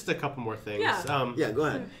 Just a couple more things. Yeah. Yeah, go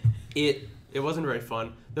ahead. It wasn't very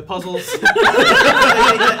fun. The puzzles...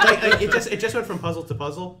 it just went from puzzle to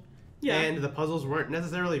puzzle. Yeah. And the puzzles weren't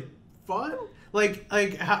necessarily fun. Like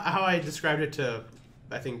how I described it to,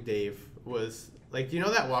 I think, Dave, was... Like, you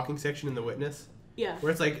know that walking section in The Witness? Yeah.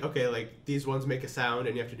 Where it's like, okay, like, these ones make a sound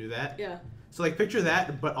and you have to do that? Yeah. So, like, picture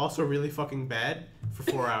that, but also really fucking bad for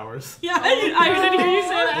 4 hours. Yeah, I did hear you say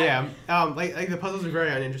that. Yeah, like the puzzles are very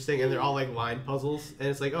uninteresting, and they're all like line puzzles, and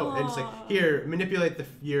it's like, oh, and it's like, Aw. here, manipulate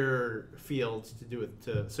your fields to do it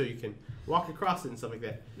so you can walk across it and stuff like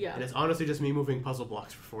that. Yeah. And it's honestly just me moving puzzle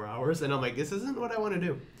blocks for 4 hours, and I'm like, this isn't what I want to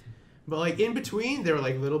do. But like in between, there were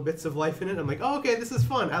like little bits of life in it. I'm like, oh, okay, this is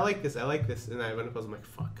fun. I like this. And I went to puzzle. I'm like,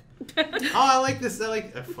 fuck. Oh, I like this.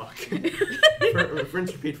 Fuck.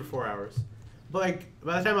 Rinse repeat for 4 hours. But like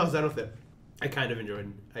by the time I was done with it, I kind of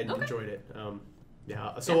enjoyed it.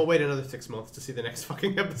 Yeah. So we'll wait another 6 months to see the next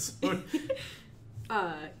fucking episode.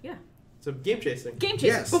 Yeah. So game chasing. Game chasing.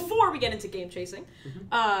 Yes. Before we get into game chasing,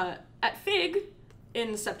 at Fig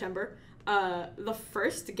in September, the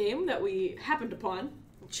first game that we happened upon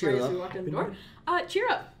Cheer right as Up. we walked in the door, Cheer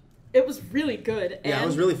Up. It was really good. Yeah, and it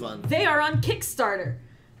was really fun. They are on Kickstarter.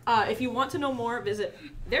 If you want to know more, visit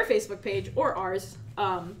their Facebook page or ours.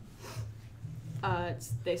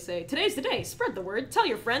 They say, today's the day. Spread the word. Tell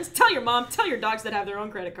your friends. Tell your mom. Tell your dogs that have their own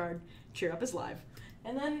credit card. Cheer Up is live.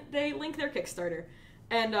 And then they link their Kickstarter.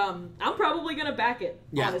 And I'm probably going to back it,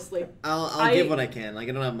 Yeah. honestly. I'll give what I can. Like,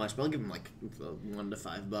 I don't have much, but I'll give them like $1 to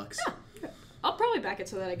 $5. I'll probably back it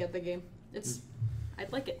so that I get the game. I'd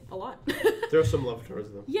like it a lot. Throw some love towards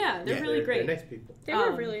them. Yeah, they're really great. They're nice people. They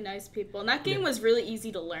were really nice people, and that game was really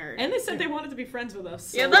easy to learn. And they said they wanted to be friends with us.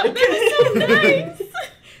 So. Yeah, that was so nice.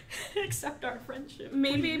 Accept our friendship.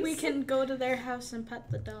 Maybe we please. can go to their house and pet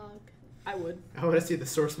the dog. I would. I want to see the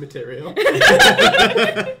source material.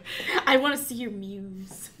 I want to see your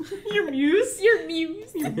muse. Your muse? Your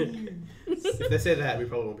muse. If they say that, we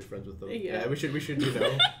probably won't be friends with them. Yeah. We should you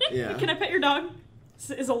know. Yeah. Can I pet your dog?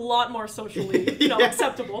 Is a lot more socially Yeah.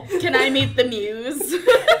 acceptable. Can I meet the muse?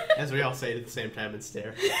 As we all say it at the same time and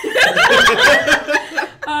stare.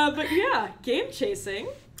 But yeah, game chasing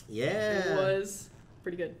Yeah. was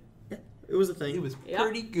pretty good. It was a thing. It was Yeah.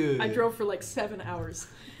 pretty good. I drove for like 7 hours.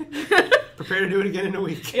 Prepare to do it again in a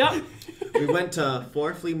week. Yep. We went to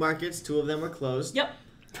 4 flea markets. 2 of them were closed. Yep.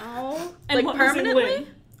 Oh, And like what was in permanently? Lynn?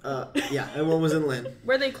 Yeah, and one was in Lynn.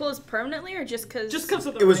 Were they closed permanently or just because? Just because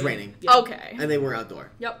of the It was rain. raining. Yeah. Okay. And they were outdoor.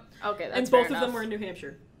 Yep. Okay, that's And fair both of them enough. were in New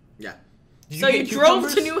Hampshire. Yeah. Did So get you drove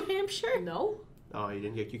to cucumbers? New Hampshire? No. Oh, you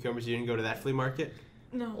didn't get cucumbers? You didn't go to that flea market?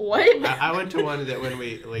 No. What? I went to one that when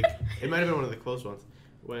we, like, it might have been one of the closed ones.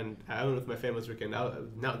 When I went with my family this weekend,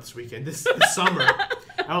 not this weekend, this summer,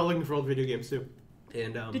 I went looking for old video games too.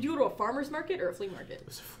 And Did you go to a farmer's market or a flea market? It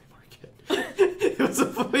was a flea market. It was a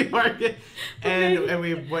flea market. And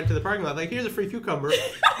we went to the parking lot, like, here's a free cucumber.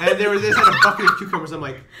 And they just had a bucket of cucumbers. I'm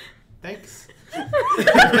like, thanks. And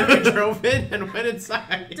we drove in and went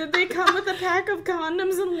inside. Did they come with a pack of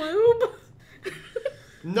condoms and lube?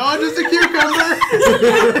 No, just a cucumber.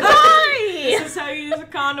 Why? This is how you use a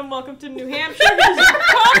condom. Welcome to New Hampshire. Here's a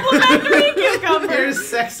complimentary cucumber. Here's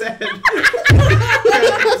sex ed.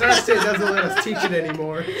 Our state doesn't let us teach it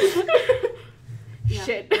anymore. Yeah.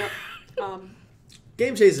 Shit. Yep.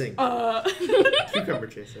 Game chasing. Cucumber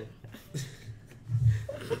chasing.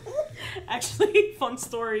 Actually, fun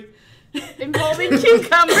story. Involving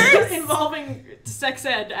cucumbers? Involving sex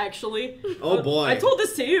ed, actually. Oh, boy. I told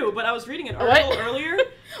this to you, but I was reading an article What? earlier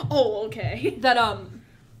Oh, okay. that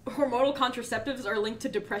hormonal contraceptives are linked to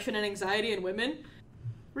depression and anxiety in women.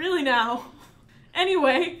 Really now?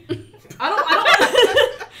 Anyway, I don't.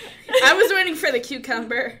 I was waiting for the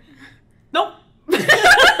cucumber. Nope.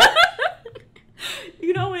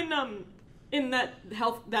 You know, in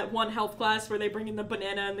that one health class where they bring in the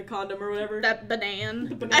banana and the condom or whatever. That banana.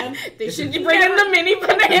 The banana. They should bring in the mini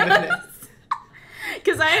bananas.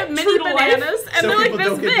 Because I have mini True to life. bananas, and So they're like people this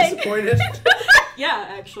don't get big. disappointed. Yeah,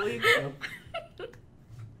 actually. Oh.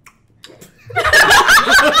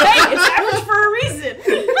 Hey, it's average for a reason.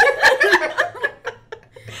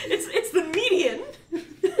 It's the median.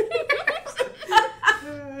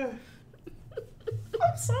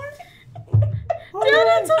 I'm sorry. Dude,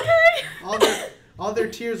 It's okay. All their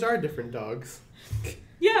tiers are different dogs.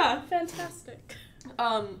 Yeah. Fantastic.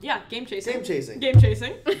 Yeah, game chasing. Game chasing. Game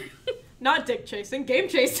chasing. Not dick chasing, game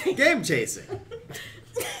chasing. Game chasing.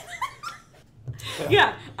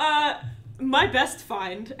 Yeah, my best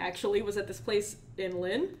find, actually, was at this place in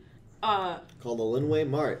Lynn. Called the Linway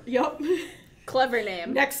Mart. Yup. Clever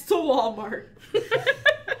name. Next to Walmart.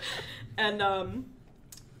 And,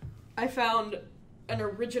 I found an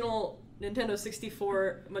original Nintendo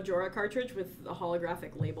 64 Majora cartridge with a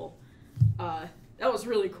holographic label. That was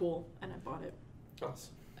really cool, and I bought it.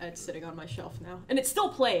 Awesome. It's sitting on my shelf now. And it still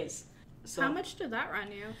plays. So How much did that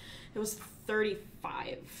run you? It was $35.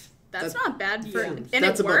 That's not bad for... Yeah. And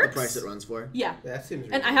That's it about works? the price it runs for. Yeah. That seems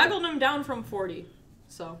And I reasonable. haggled them down from 40.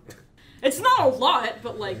 So it's not a lot,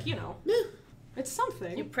 but like, you know, Yeah. it's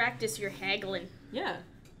something. You practice your haggling. Yeah.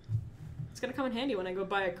 It's gonna come in handy when I go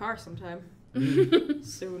buy a car sometime.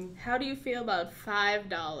 Soon. How do you feel about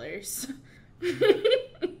 $5?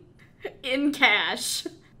 In cash.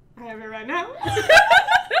 I have it right now.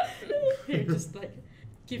 Here, just like,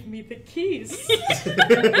 give me the keys.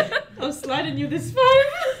 I'm sliding you this five.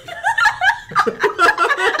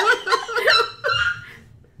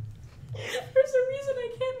 There's a reason I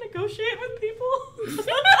can't negotiate with people.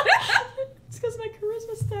 It's because my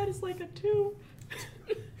charisma stat is like a 2.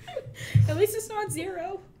 At least it's not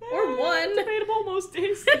 0. Or 1. Debatable most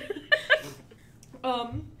days.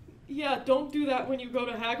 Yeah, don't do that when you go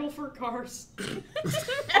to haggle for cars.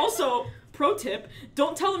 Also, pro tip,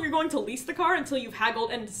 don't tell them you're going to lease the car until you've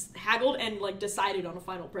haggled and like decided on a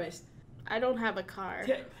final price. I don't have a car.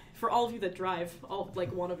 Yeah, for all of you that drive, all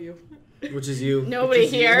like one of you. Which is you. Nobody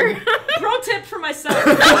here. Pro tip for myself.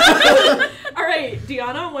 All right,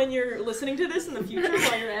 Deanna, when you're listening to this in the future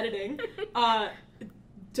while you're editing,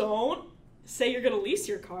 don't say you're going to lease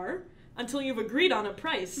your car until you've agreed on a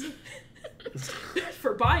price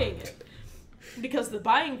for buying it. Because the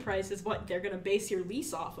buying price is what they're going to base your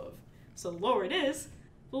lease off of. So the lower it is,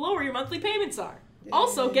 the lower your monthly payments are.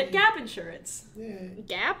 Also, get gap insurance.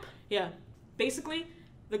 Gap? Yeah. Basically,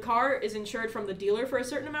 the car is insured from the dealer for a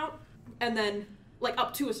certain amount, and then, like,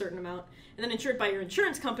 up to a certain amount, and then insured by your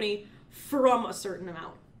insurance company from a certain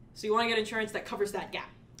amount. So you want to get insurance that covers that gap.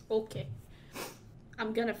 Okay.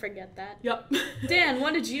 I'm gonna forget that. Yep. Dan,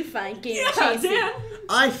 what did you find game Yeah, chasing? Dan.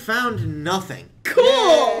 I found nothing.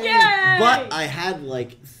 Cool! Yay! But I had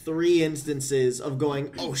like 3 instances of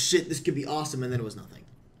going, oh shit, this could be awesome, and then it was nothing.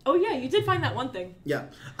 Oh, yeah, you did find that one thing. Yeah.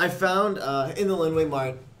 I found, in the Linway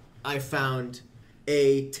Mart, I found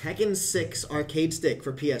a Tekken 6 arcade stick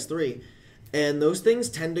for PS3. And those things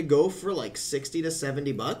tend to go for like 60 to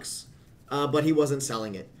 70 bucks. But he wasn't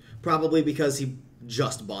selling it. Probably because he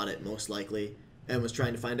just bought it, most likely. And was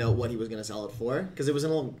trying to find out what he was going to sell it for. Because it was in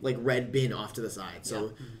a little, like, red bin off to the side.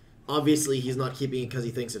 So, obviously, he's not keeping it because he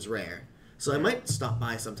thinks it's rare. So I might stop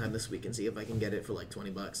by sometime this week and see if I can get it for like 20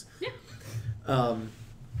 bucks. Yeah.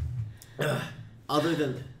 Other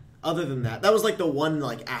than that, that was like the one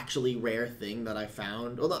like actually rare thing that I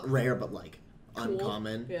found. Well, not rare, but like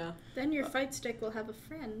uncommon. Yeah. Then your fight stick will have a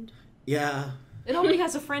friend. Yeah. It already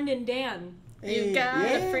has a friend in Dan. You got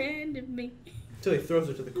a friend in me. Until he throws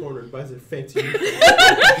her to the corner and buys a fancy.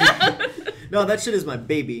 No, that shit is my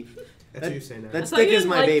baby. That's what you're saying now. That That's how stick you is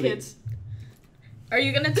my like baby. kids. Are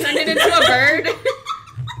you gonna turn it into a bird?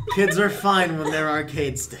 Kids are fine when they're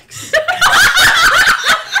arcade sticks.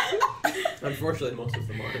 Unfortunately, most of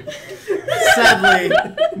them aren't. Sadly,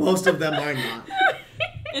 most of them are not.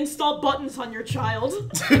 Install buttons on your child.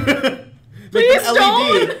 Make Please an LED.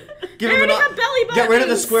 don't. Give They him already an have belly buttons. Get rid of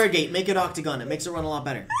the square gate. Make it octagon. It makes it run a lot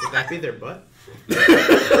better. Would that be their butt? They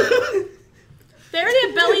already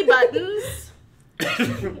have belly buttons.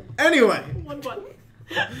 Anyway. One button.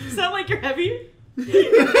 Sound like you're heavy?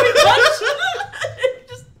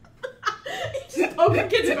 Just poke a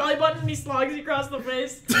kid's belly button and he slogs you across the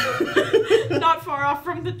face. Not far off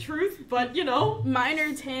from the truth, but you know.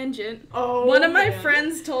 Minor tangent. Oh, One of my man.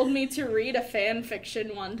 friends told me to read a fan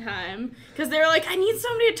fiction one time because they were like, I need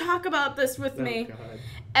somebody to talk about this with me. Oh, God.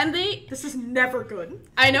 And they, This is never good.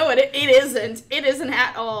 I know it isn't. It isn't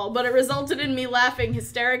at all, but it resulted in me laughing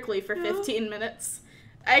hysterically for 15 minutes.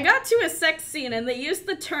 I got to a sex scene and they used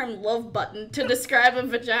the term love button to describe a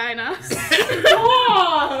vagina.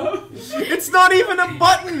 Oh! It's not even a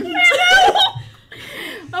button.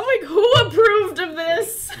 I'm like, who approved of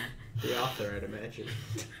this? The author, I'd imagine.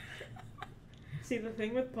 See, the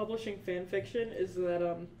thing with publishing fan fiction is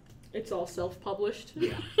that it's all self-published.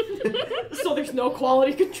 Yeah. So there's no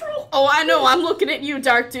quality control. Oh, I know. I'm looking at you,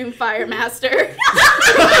 Dark Doom Firemaster.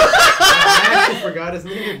 I actually forgot his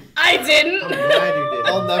name. I didn't. I'm glad you did.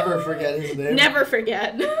 I'll never forget his name. Never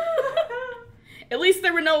forget. At least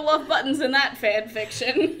there were no love buttons in that fan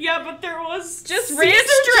fiction. Yeah, but there was Just Caesar ranch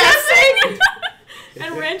dressing!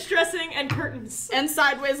 and ranch dressing and curtains. And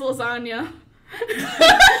sideways lasagna.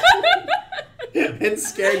 And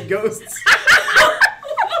scared ghosts.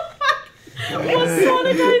 Was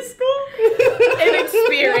Sonic High School? An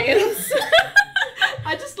experience.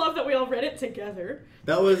 I just love that we all read it together.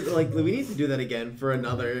 That was like, we need to do that again for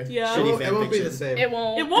another Yeah. shitty It won't be fanfiction. the same. It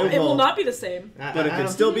won't. It will not be the same. But it I could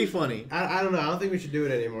don't- still be funny. I don't know. I don't think we should do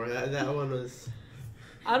it anymore. That one was.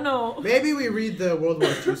 I don't know. Maybe we read the World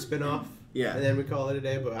War II spin-off. Yeah. And then we call it a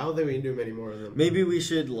day. But I don't think we can do many more of them. Maybe we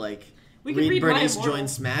should like We can read Bernice My Immortal.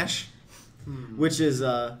 Joins Smash, which is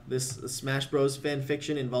this Smash Bros fan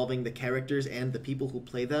fiction involving the characters and the people who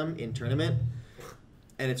play them in tournament,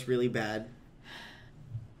 and it's really bad.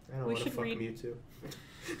 I don't We want to should fuck read- Mewtwo.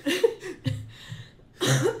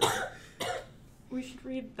 We should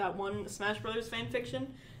read that one Smash Brothers fan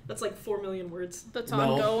fiction. That's like 4 million words. That's No.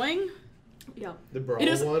 ongoing. Yeah. The Brawl It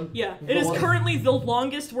is. one. Yeah. The It is one- currently the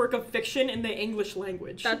longest work of fiction in the English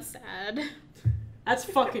language. That's sad. That's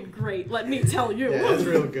fucking great. Let me tell you. Yeah, that's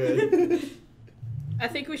real good. I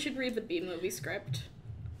think we should read the B-movie script.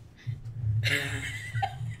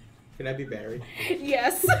 Can I be Barry?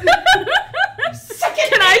 Yes.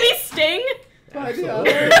 Can I be Sting?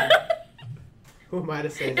 Absolutely. Who am I to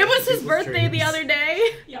say? It was his birthday the other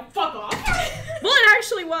day. Yeah. Fuck off. Well, it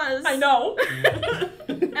actually was. I know.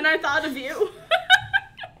 And I thought of you.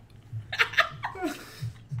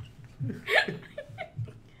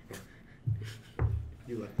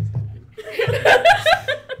 You let this happen.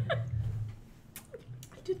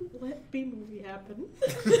 I didn't let B movie happen.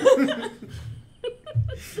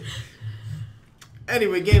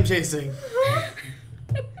 Anyway, game chasing.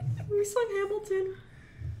 We sung Hamilton.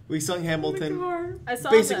 We sung In the Hamilton car. I saw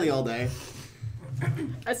basically that. all day.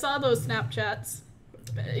 I saw those Snapchats.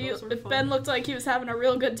 Those were fun. Ben looked like he was having a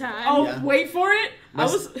real good time. Oh, Yeah. wait for it. My I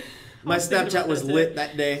s- was. My I was thinking Snapchat about was that lit too.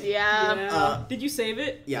 that day. Yeah. Yeah. Did you save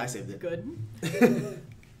it? Yeah, I saved it. Good.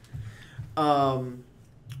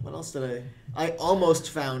 What else did I almost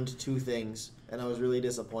found 2 things, and I was really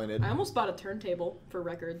disappointed. I almost bought a turntable for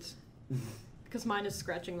records. Because mine is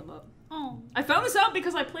scratching them up. Oh. I found this out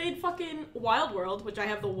because I played fucking Wild World, which I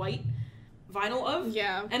have the white vinyl of.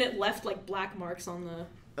 Yeah. And it left like black marks on the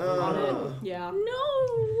Oh. on it. Yeah.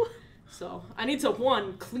 No. So I need to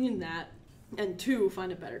 1, clean that, and 2,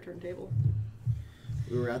 find a better turntable.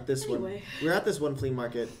 We were at this Anyway. one. We were at this one flea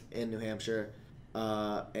market in New Hampshire,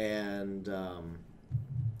 and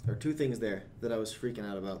there were 2 things there that I was freaking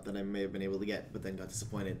out about that I may have been able to get, but then got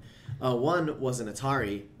disappointed. One was an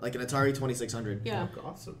Atari, like an Atari 2600. Yeah. Oh,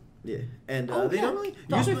 awesome. Yeah, and Oh, they yeah, normally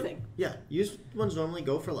the used other one- thing. Yeah, used ones normally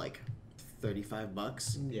go for like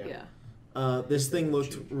 $35. Yeah. Yeah. This thing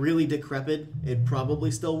looked really decrepit. It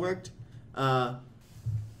probably still worked.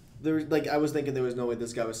 There was, like, I was thinking there was no way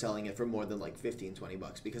this guy was selling it for more than like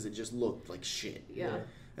 $15-20 because it just looked like shit. Yeah.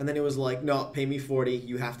 And then it was like, no, pay me $40.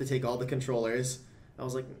 You have to take all the controllers. I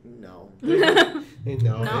was like, no. No.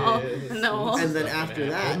 Oh, No. And then after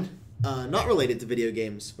that, not related to video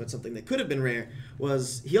games, but something that could have been rare,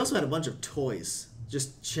 was he also had a bunch of toys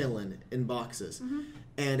just chilling in boxes. Mm-hmm.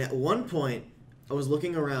 And at one point, I was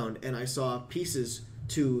looking around and I saw pieces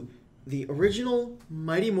to the original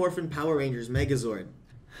Mighty Morphin Power Rangers Megazord.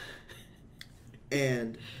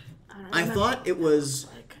 And I thought it was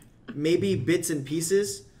maybe bits and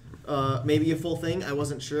pieces, maybe a full thing. I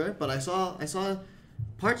wasn't sure, but I saw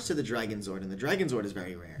parts to the Dragon Zord, and the Dragon Zord is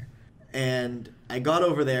very rare. And I got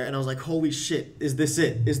over there, and I was like, "Holy shit! Is this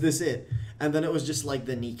it? Is this it?" And then it was just like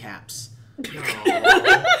the kneecaps. And,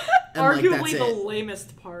 like, Arguably that's the it.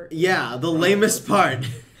 lamest part. Yeah, the lamest part.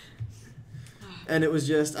 And it was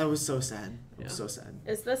just, I was so sad. I was Yeah. so sad.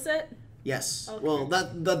 Is this it? Yes. Okay. Well,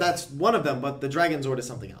 that's one of them, but the Dragon Zord is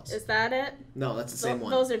something else. Is that it? No, that's the same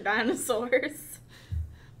one. Those are dinosaurs.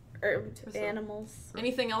 Or So- animals.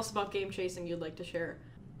 Anything else about game chasing you'd like to share?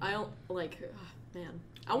 I don't man.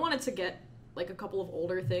 I wanted to get like a couple of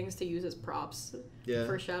older things to use as props Yeah.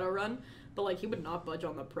 for Shadowrun, but like he would not budge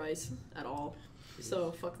on the price at all.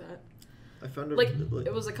 So fuck that. I found Like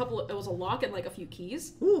it was a lock and like a few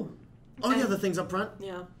keys. Ooh. Oh yeah, And- the things up front.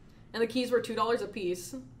 Yeah. And the keys were $2 a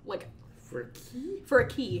piece, like For a key? for a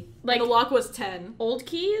key. Like- And the lock was 10. Old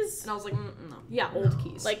keys? And I was like, no. Yeah, old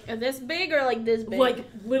keys. Like this big or like this big? like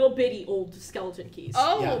little bitty old skeleton keys.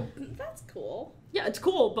 Oh, Yeah. that's cool. Yeah, it's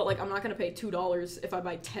cool, but like I'm not gonna pay $2 if I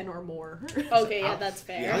buy 10 or more. Okay, yeah, that's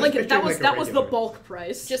fair. Yeah. Like picturing, that was like, a that was the regular- bulk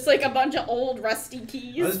price. Just like a bunch of old rusty I was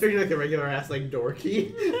keys. picturing like a regular ass like door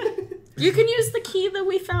key. You can use the key that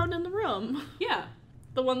we found in the room. yeah.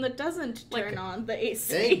 The one that doesn't Like- turn on the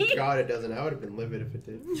AC. Thank God it doesn't. I would have been livid if it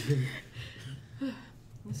did.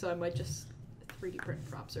 So I might just 3D print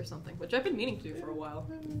props or something, which I've been meaning to do for a while.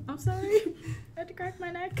 I'm sorry. I had to crack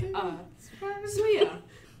my neck. So yeah,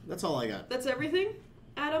 That's all I got. that's everything.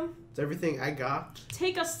 Adam, It's everything I got.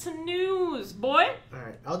 take us to news, boy. All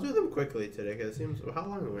right, I'll do them quickly today because it seems. How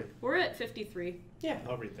long are we? We're at 53. Yeah,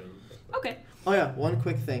 I'll read them. Okay. Oh yeah, one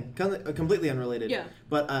quick thing, completely unrelated. Yeah.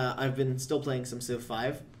 But I've been still playing some Civ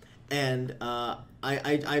 5, and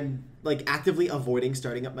I'm like actively avoiding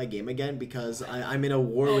starting up my game again because I'm in a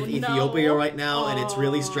war with Ethiopia right now, and it's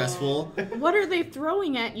really stressful. What are they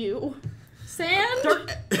throwing at you? Sand?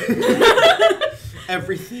 Dirt.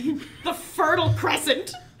 Everything. The Fertile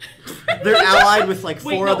Crescent. They're allied with like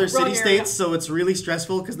Wait, four no, other wrong area. city-states, so it's really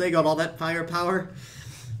stressful because they got all that firepower.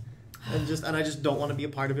 And I just don't want to be a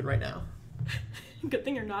part of it right now. Good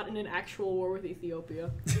thing you're not in an actual war with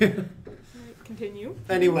Ethiopia. Alright, continue.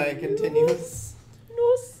 Anyway, continue. News.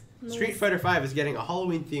 Street Fighter V is getting a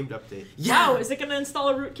Halloween-themed update. Wow, is it going to install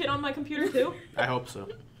a rootkit on my computer too? I hope so.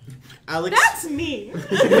 Alex. That's me.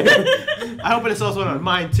 I hope it installs one on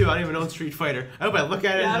mine too. I don't even own Street Fighter. I hope I look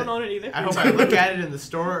at it. Yeah, I don't own it either. I hope I look at it in the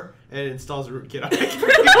store and it installs a rootkit on my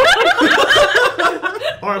computer.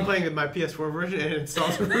 Or I'm playing with my PS4 version and it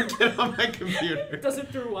installs a rootkit on my computer. Does it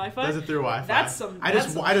through Wi-Fi? Does it through Wi-Fi? That's some. I that's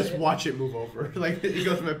just some I just shit. watch it move over. Like it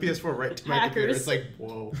goes from my PS4 right to my computer. Hackers. It's like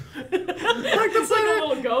whoa. It's like a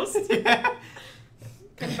little ghost. Yeah.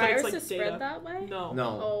 Can It's viruses like data. spread that way? No.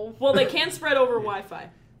 No. Oh. Well, they can spread over Wi-Fi.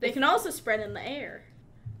 They can also spread in the air.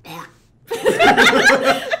 I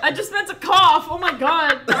just meant to cough. Oh my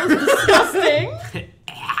god, that was disgusting.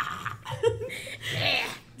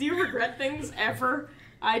 Do you regret things ever?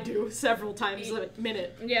 I do several times a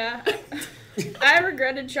minute. Yeah. I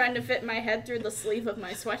regretted trying to fit my head through the sleeve of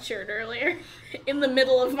my sweatshirt earlier in the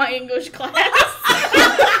middle of my English class.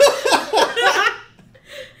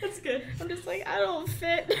 That's good. I'm just like, I don't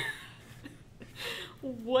fit.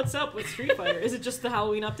 What's up with Street Fighter? Is it just the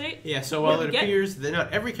Halloween update? Yeah, so What while did it we get? appears that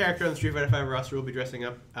not every character on the Street Fighter V roster will be dressing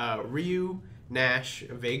up, Ryu, Nash,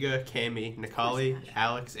 Vega, Cammy, Nikali,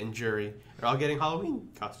 Alex, and Jury are all getting Halloween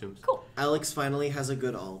costumes. Cool. Alex finally has a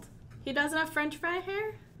good alt. He doesn't have French fry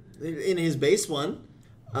hair? In his base one,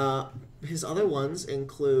 his other ones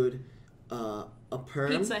include a perm.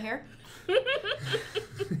 Pizza hair.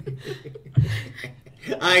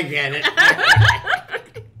 I get it.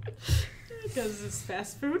 Because it's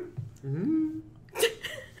fast food. Mm-hmm.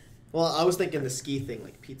 Well, I was thinking the ski thing,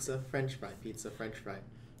 like pizza, French fry, pizza, French fry.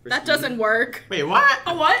 For That ski. doesn't work. Wait, what?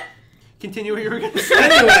 A what? Continue what you were going to say.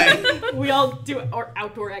 Anyway. We all do our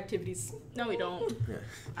outdoor activities. No, we don't.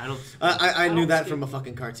 I don't... I knew don't that ski. from a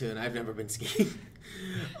fucking cartoon. I've never been skiing.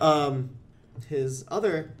 His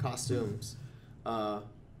other costumes are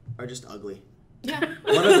just ugly. Yeah.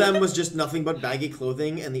 One of them was just nothing but baggy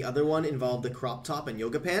clothing, and the other one involved a crop top and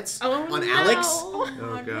yoga pants Oh, on no. Alex.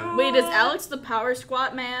 Oh, God. Wait, is Alex the power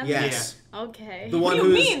squat man? Yes. Okay. The What one do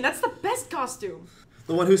you who's mean? That's the best costume.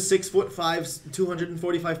 the one who's 6'5",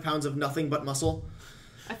 245 pounds of nothing but muscle.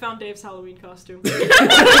 I found Dave's Halloween costume.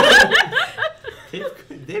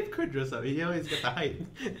 Dave could dress up. He always got the height.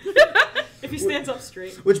 If he stands up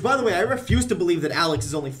straight. Which, by the way, I refuse to believe that Alex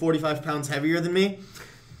is only 45 pounds heavier than me.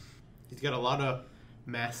 He's got a lot of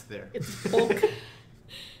mass there. It's bulk.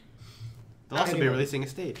 They'll also be Anyway. releasing a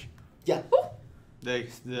stage. Yeah.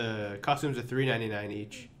 The costumes are $3.99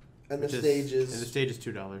 each. And the which stage and the is... stage is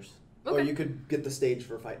 $2. Or Okay. you could get the stage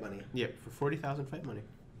for fight money. Yep, for 40,000 fight money.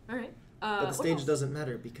 All right. But the what stage else? doesn't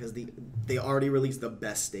matter because they already released the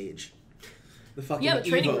best stage. The fucking Yeah, the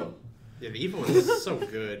training Evo. room. Yeah, the Evo one is so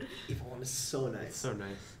good. Evo one is so It's nice. so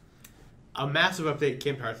nice. A massive update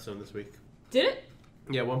came to Hearthstone this week. Did it?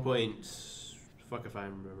 Yeah, 1 point... Fuck if I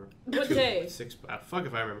remember. What day? 6... fuck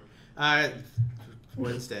if I remember.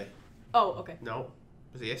 Wednesday. Oh, okay. No.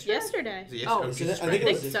 Was it yesterday? Yesterday. Was it Oh, yesterday? is Jesus it? I think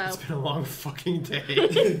Christ. it was- so. It's been a long fucking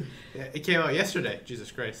day. Yeah, it came out yesterday.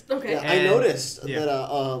 Jesus Christ. Okay. Yeah, I And- noticed yeah.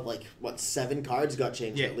 that 7 cards got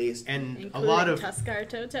changed Yeah, at least. and Including a lot of Tuskar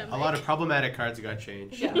Totem. a lot of problematic cards got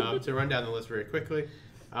changed. Yeah. To run down the list very quickly,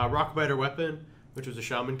 Rockbiter Weapon, which was a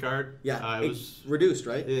shaman card. Yeah, it it was. reduced,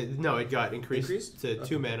 right? No, it got increased, Increased? to Okay.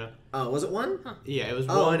 2 mana. Was it 1? Yeah, it was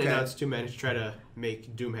Oh, 1, okay. and now it's 2 mana to try to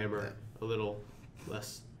make Doomhammer Yeah. a little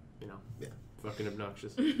less, Yeah. fucking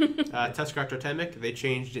obnoxious. Tuskar Totemic, they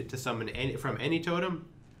changed it to summon from any totem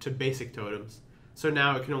to basic totems. So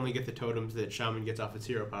now it can only get the totems that Shaman gets off its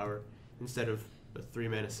hero power instead of a 3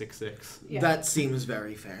 mana 6/6. Yeah. That seems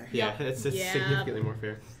very fair. Yeah, it's Yeah. significantly more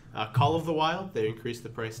fair. Call of the Wild, they increased the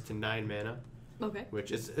price to 9 mana, Okay.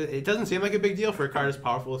 which is it doesn't seem like a big deal for a card as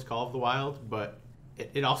powerful as Call of the Wild, but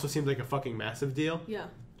it also seems like a fucking massive deal Yeah.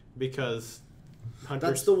 because hunters.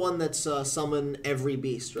 That's the one that's summon every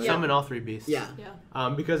beast, right? Summon all 3 beasts. Yeah.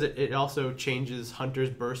 Because it also changes Hunter's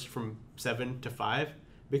burst from 7 to 5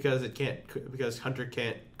 because Hunter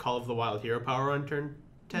can't Call of the Wild hero power on turn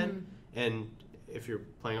 10, and if you're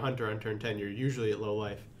playing a Hunter on turn 10, you're usually at low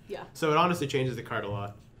life. Yeah. So it honestly changes the card a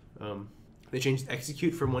lot. They changed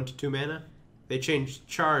Execute from 1 to 2 mana. They changed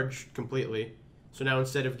Charge completely. So now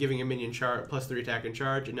instead of giving a minion plus 3 attack and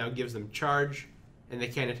charge, it now gives them charge, and they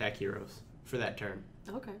can't attack heroes for that turn.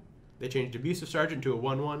 Okay. They changed Abusive Sergeant to a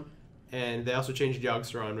 1/1, and they also changed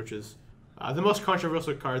Yogg-Saron, which is the most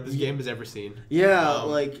controversial card this game has ever seen.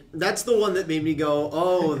 Yeah, that's the one that made me go,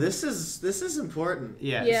 oh, this is important.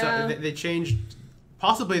 Yeah. So they changed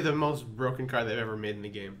possibly the most broken card they've ever made in the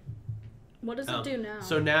game. What does it do now?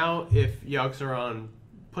 So now, if Yogg-Saron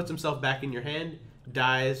puts himself back in your hand,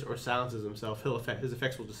 dies, or silences himself, his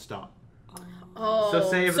effects will just stop. Oh,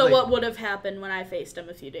 so what would have happened when I faced him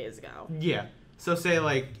a few days ago? Yeah. So say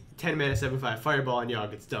 10 mana, 7/5, Fireball on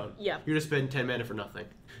Yogg, it's done. Yeah. You're just spending 10 mana for nothing.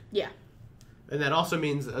 Yeah. And that also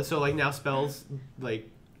means, now spells,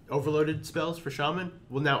 overloaded spells for Shaman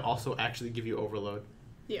will now also actually give you overload.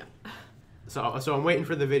 Yeah. So I'm waiting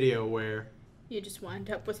for the video where... You just wind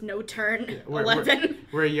up with no turn 11.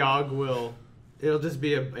 Where Yogg will... It'll just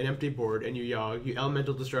be an empty board, and you Yogg, you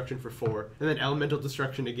Elemental Destruction for 4, and then Elemental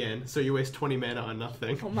Destruction again, so you waste 20 mana on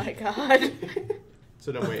nothing. Oh my god. That's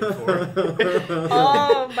what I'm waiting for.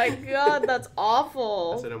 Oh my god, that's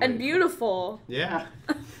awful. That's what I'm and waiting beautiful. For. Yeah.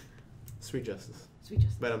 Sweet justice. Sweet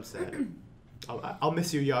justice. But I'm sad. I'll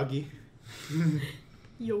miss you, Yoggy.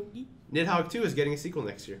 Yogi. Nidhogg 2 is getting a sequel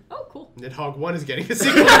next year. Oh, cool. Nidhogg 1 is getting a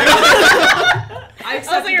sequel next year. I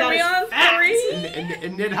accept are we on 3?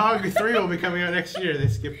 And Nidhogg 3 will be coming out next year. They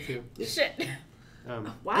skipped 2. Shit.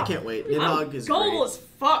 Wow. I can't wait. Nidhogg is goal great. as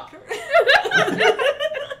fuck.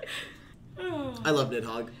 I love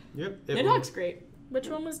Nidhogg. Yep. Nidhogg's great. Which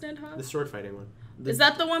one was Nidhogg? The sword fighting one. Is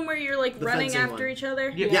that the one where you're running fencing after one. each other?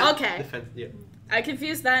 Yeah. Okay. Yeah. I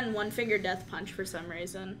confused that and One Finger Death Punch for some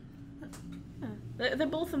reason. They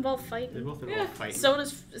both involve fighting. They both involve fighting. So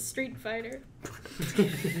does Street Fighter.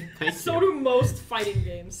 So do most fighting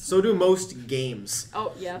games. So do most games.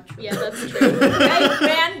 Oh, yeah. True. Yeah, that's true. Hey,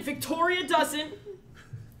 man, Victoria doesn't.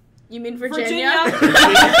 You mean Virginia?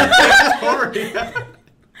 Victoria.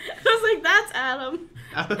 I was like, that's Adam.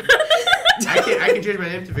 I can change my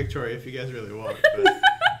name to Victoria if you guys really want, but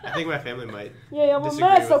I think my family might. Yeah, I'm a disagree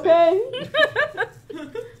mess, with okay?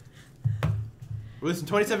 Released in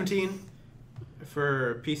 2017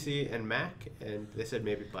 for PC and Mac, and they said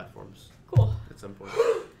maybe platforms Cool. at some point.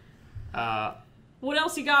 What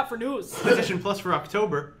else you got for news? PlayStation Plus for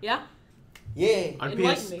October. Yeah? Yay. On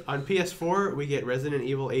Enlighten me. on PS4, we get Resident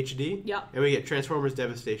Evil HD. Yeah. And we get Transformers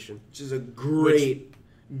Devastation. Which is a great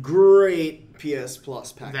PS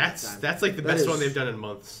Plus pack. That's like the best one they've done in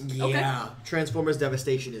months. Yeah. Okay. Transformers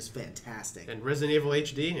Devastation is fantastic. And Resident Evil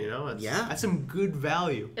HD, that's some good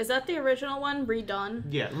value. Is that the original one redone?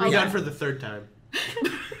 Yeah, redone for the third time.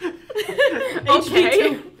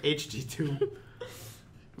 Okay. HD2.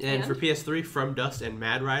 And for PS3, From Dust and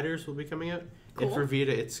Mad Riders will be coming out. Cool. And for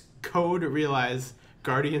Vita, it's Code Realize,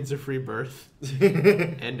 Guardians of Free Birth,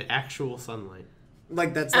 and Actual Sunlight.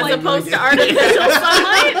 That's as opposed to artificial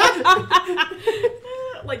sunlight?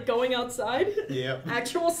 Like going outside? Yep.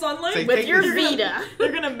 Actual sunlight? Like, With your Vita.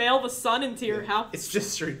 They're gonna mail the sun into your house. It's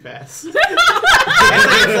just Street Pass.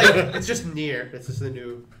 It's just Nier. It's just the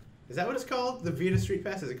new... Is that what it's called? The Vita Street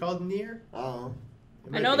Pass? Is it called Nier? Oh.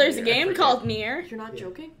 I know there's a game called Nier. You're not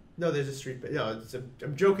joking? No, there's a Street Pass. No,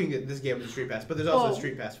 I'm joking that this game is a Street Pass, but there's also a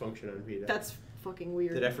Street Pass function on Vita. That's fucking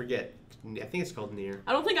weird. Did I forget? I think it's called Nier.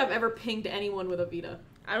 I don't think I've ever pinged anyone with a Vita.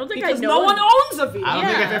 I don't think because I know. No one owns a Vita. I don't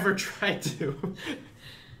think I've ever tried to.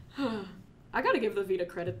 I gotta give the Vita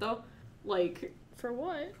credit though. For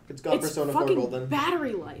what? It's got Persona 4 Golden.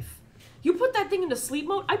 Battery life. You put that thing into sleep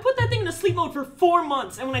mode? I put that thing into sleep mode for 4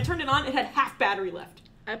 months, and when I turned it on, it had half battery left.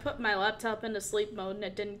 I put my laptop into sleep mode and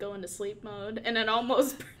it didn't go into sleep mode, and it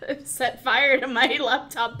almost set fire to my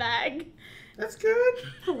laptop bag. That's good.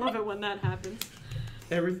 I love it when that happens.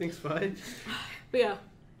 Everything's fine. But yeah,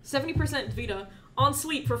 70% Vita on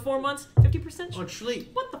sleep for 4 months, 50% On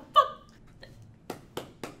sleep. What the fuck?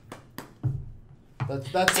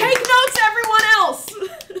 That's Take notes, everyone else!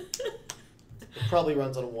 It probably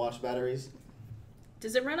runs on watch batteries.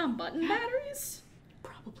 Does it run on button batteries?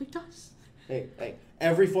 Probably does. Hey,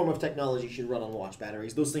 every form of technology should run on watch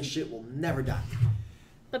batteries. Those things will never die.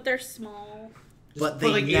 But they're small. But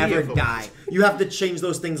they never die. You have to change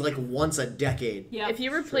those things once a decade. Yeah. If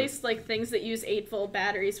you replace things that use 8-volt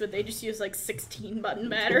batteries, would they just use 16 button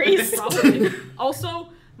batteries? Probably. Also,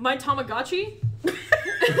 my Tamagotchi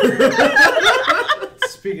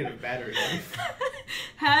Speaking of battery life.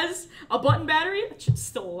 has a button battery. That shit's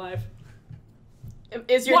still alive.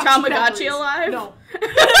 Is your Watch Tamagotchi batteries. alive? No.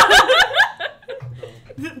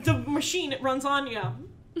 the machine it runs on, yeah.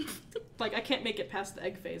 Like, I can't make it past the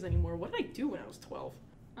egg phase anymore. What did I do when I was 12?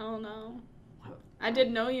 Oh no. I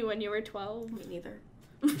didn't know you when you were 12. Me neither.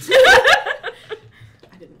 I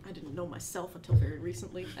didn't know myself until very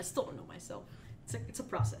recently. I still don't know myself. It's a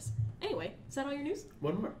process. Anyway, is that all your news?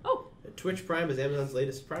 One more. Oh. Twitch Prime is Amazon's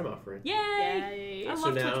latest Prime offering. Yay! Yay. I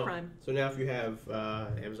love Twitch Prime. So now if you have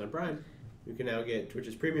Amazon Prime, you can now get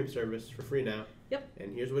Twitch's premium service for free now. Yep.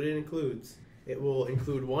 And here's what it includes. It will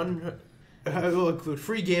include it will include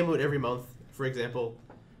free game mode every month. For example,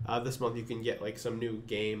 this month you can get like some new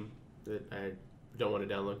game that I don't want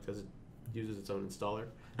to download because it uses its own installer.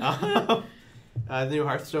 The new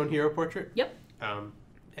Hearthstone hero portrait. Yep. And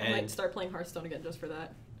I might start playing Hearthstone again just for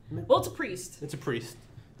that. Well, it's a priest. It's a priest,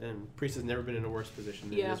 and priest has never been in a worse position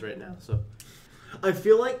than Yeah. it is right now. So I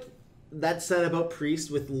feel like that's said about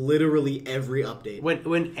Priest with literally every update.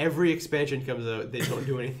 when every expansion comes out, they don't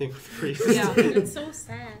do anything with priest. Yeah. It's so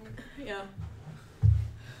sad. Yeah.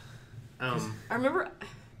 I I remember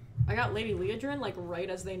I got Lady Leodrin like right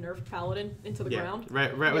as they nerfed Paladin into the ground.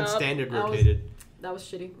 Right when Yup. standard That was- rotated. That was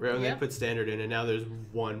shitty. Right when Yep. they put standard in, and now there's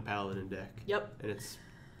one paladin deck. Yep. And it's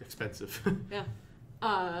expensive.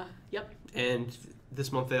 Yeah. Yep. And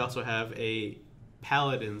this month they also have a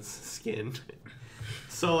paladin's skin.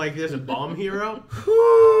 So like there's a bomb hero,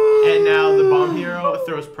 and now the bomb hero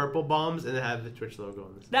throws purple bombs, and they have the Twitch logo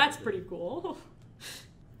on this. That's pretty cool.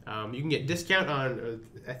 You can get discount on.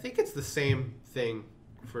 I think it's the same thing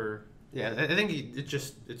for. Yeah, I think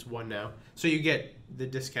it's one now. So you get the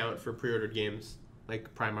discount for pre-ordered games,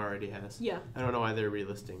 like Prime already has. Yeah. I don't know why they're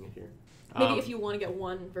relisting it here. Maybe if you want to get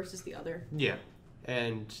one versus the other. Yeah,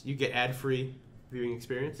 and you get ad-free viewing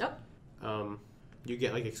experience. Yep. You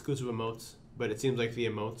get like exclusive emotes, but it seems like the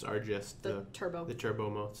emotes are just The turbo. the turbo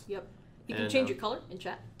emotes. Yep. You can And, change your color in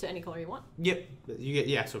chat to any color you want. Yep. You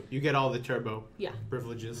get so you get all the turbo Yeah.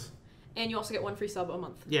 privileges. And you also get one free sub a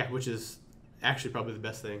month. Yeah, which is actually probably the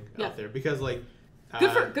best thing Yeah. out there because like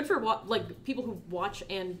Good for like people who watch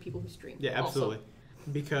and people who stream. yeah, absolutely. Also.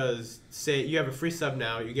 Because say you have a free sub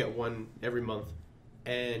now, you get one every month,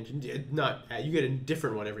 and you get a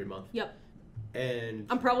different one every month. Yep. And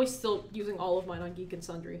I'm probably still using all of mine on Geek and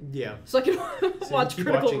Sundry. yeah, So I can so watch you keep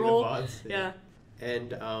Critical watching Role. the VODs. Yeah.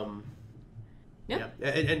 And Yeah.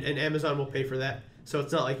 And Amazon will pay for that. So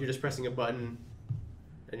it's not like you're just pressing a button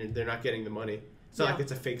and they're not getting the money. It's not Yeah. like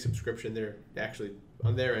it's a fake subscription. They're actually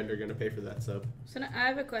on their end are going to pay for that sub. So now I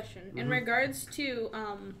have a question. In Mhm. regards to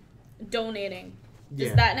donating, Yeah.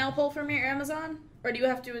 does that now pull from your Amazon? Or do you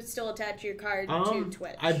have to still attach your card to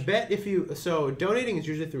Twitch? I bet if you donating is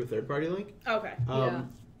usually through a third party link. Okay. Yeah.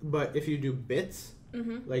 But if you do bits,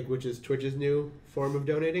 Mm-hmm. like which is Twitch's new form of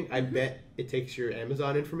donating, I bet it takes your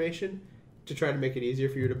Amazon information to try to make it easier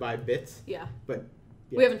for you to buy bits. Yeah. But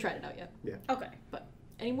yeah. We haven't tried it out yet. Okay.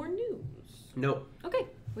 Any more news? Nope. Okay.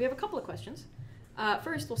 We have a couple of questions.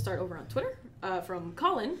 First, we'll start over on Twitter from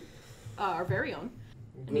Colin, our very own.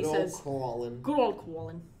 And he says, Colin. good old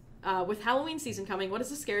Colin. With Halloween season coming, what is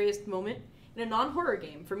the scariest moment in a non-horror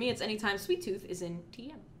game? For me, it's anytime Sweet Tooth is in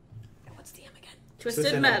TM. And what's TM again?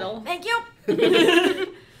 Twisted Metal. Thank you!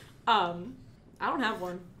 I don't have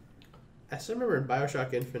one. I still remember in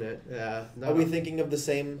Bioshock Infinite. Are we thinking of the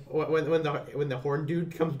same? when the horn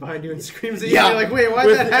dude comes behind you and screams at you? Yeah. You're like, wait, why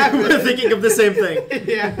did that happen? We're thinking of the same thing.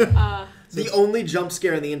 Yeah. The only jump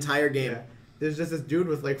scare in the entire game. Yeah. There's just this dude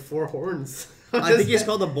with like 4 horns. I think he's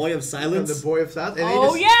called the Boy of Silence. The Boy of Silence. And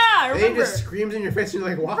Oh, yeah! I And remember. he just screams in your face, and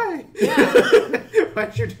you're like, why? Yeah.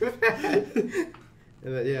 Why'd you do that?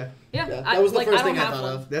 And then, yeah. Yeah, Yeah, that was the first thing I have thought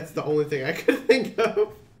one. of. That's the only thing I could think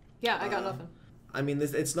of. Yeah, I got nothing. I mean,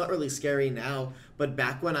 it's not really scary now, but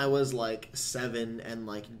back when I was like 7 and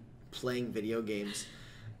like playing video games,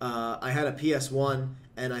 I had a PS1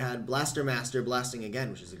 and I had Blaster Master Blasting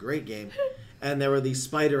Again, which is a great game, and there were these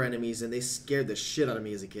spider enemies and they scared the shit out of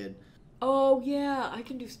me as a kid. Oh, yeah, I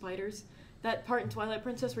can do spiders. That part in Twilight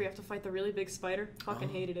Princess where you have to fight the really big spider. Fucking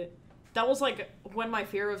hated it. That was like when my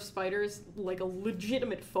fear of spiders, like a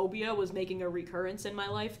legitimate phobia, was making a recurrence in my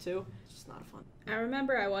life too. It's just not fun. I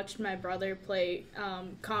remember I watched my brother play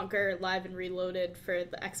Conquer Live and Reloaded for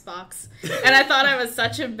the Xbox, and I thought I was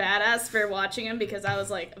such a badass for watching him because I was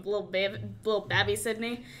like a little babby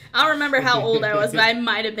Sydney. I don't remember how old I was, but I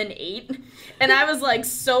might have been 8, and I was like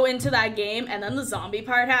so into that game, and then the zombie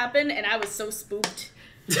part happened, and I was so spooked.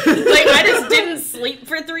 Like I just didn't sleep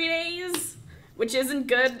for 3 days. which isn't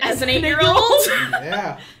good as an an 8-year-old.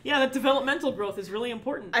 Yeah. Yeah, that developmental growth is really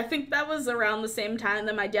important. I think that was around the same time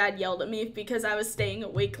that my dad yelled at me because I was staying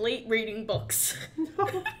awake late reading books.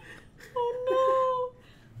 Oh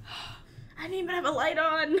I didn't even have a light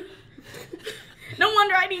on. No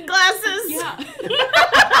wonder I need glasses.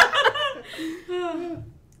 no. Yeah.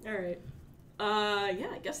 All right. Yeah,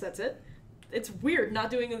 I guess that's it. It's weird not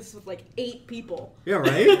doing this with like 8 people. Yeah,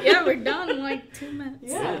 right? Yeah, we're done in like 2 minutes.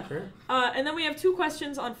 Yeah. And then we have 2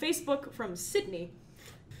 questions on Facebook from Sydney,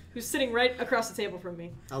 who's sitting right across the table from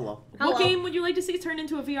me. Hello. What game would you like to see turned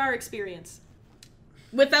into a VR experience?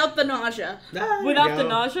 Without the nausea. Without the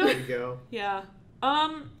nausea? There you go. Yeah.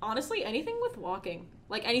 Honestly, anything with walking.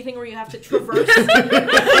 Like anything where you have to traverse.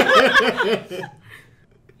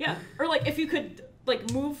 Yeah. Or like if you could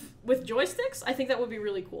like move with joysticks, I think that would be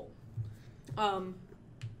really cool.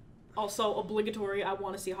 Also obligatory, I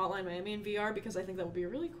want to see Hotline Miami in VR because I think that would be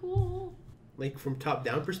really cool. Like from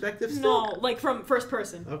top-down perspective still? No, like from first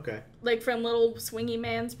person. Okay. Like from little swingy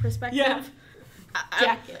man's perspective. Yeah.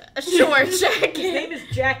 Jacket. Sure, Jacket. His name is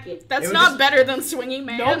Jacket. That's It would not just- better than swingy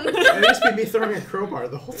man. Nope. It would just be me throwing a crowbar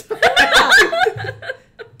the whole time.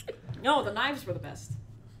 No, the knives were the best.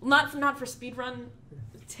 Not for speedrun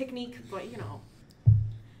technique, but you know.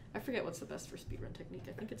 I forget what's the best for speedrun technique.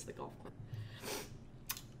 I think it's the golf club.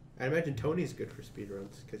 I imagine Tony's good for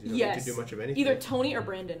speedruns because you don't Yes. need to do much of anything. Either Tony or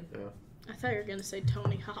Brandon. I thought you were gonna say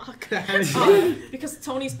Tony Hawk. Because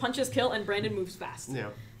Tony's punches kill and Brandon moves fast. Yeah.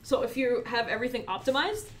 So if you have everything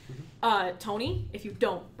optimized, Tony. If you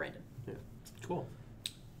don't, Brandon. Yeah. Cool.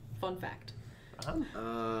 Fun fact.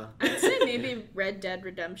 I'd say maybe Red Dead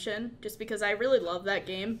Redemption, just because I really love that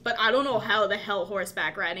game, but I don't know how the hell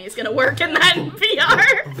horseback riding is gonna work in that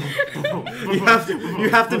VR. You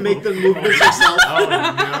have to make the movements yourself. Oh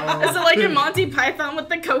no. Is it like in Monty Python with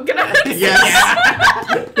the coconuts? Yes.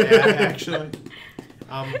 Yeah, actually.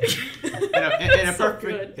 So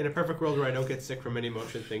good. In a perfect world where I don't get sick from any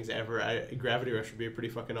motion things ever, Gravity Rush would be a pretty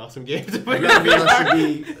fucking awesome game to play. Should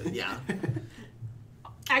be, yeah.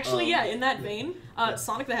 Actually, yeah, in that vein,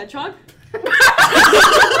 Sonic the Hedgehog. But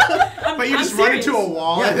you I'm just run serious. into a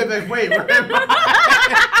wall Yeah. and then like, wait, where am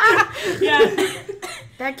I? Yeah.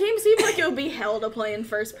 That game seems like it would be hell to play in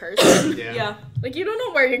first person. Yeah. Like, you don't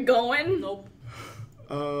know where you're going. Nope.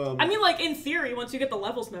 I mean, like, in theory, once you get the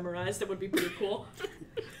levels memorized, it would be pretty cool.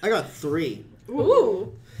 I got 3.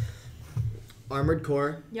 Ooh. Armored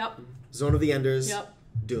Core, Yep. Zone of the Enders, Yep.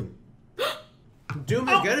 Doom. Doom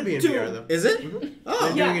is gonna be in Doom. VR though. Is it? They're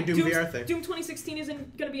doing a Doom Doom's- VR thing. Doom 2016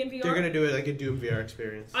 isn't going to be in VR. They're gonna do it like a Doom VR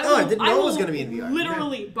experience. I didn't know it was gonna be in VR.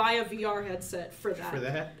 Literally buy a VR headset for that. For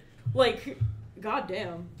that. Like,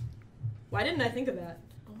 goddamn. Why didn't I think of that?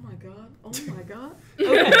 Oh my god. Oh my god.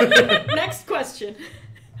 Okay. Next question.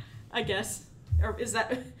 I guess. Or is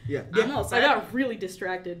that... Yeah. I'm all I set. got really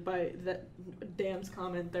distracted by that Dam's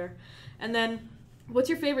comment there. And then, what's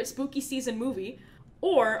your favorite spooky season movie?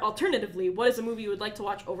 Or, alternatively, what is a movie you would like to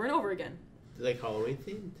watch over and over again? Like Halloween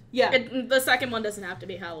themed. Yeah. The second one doesn't have to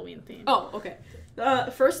be Halloween themed. Oh, okay.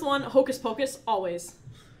 First one, Hocus Pocus, always.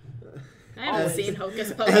 I haven't always. seen Hocus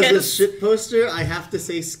As a Pocus. shit poster, I have to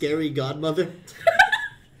say Scary Godmother.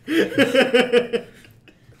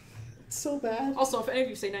 So bad. Also, if any of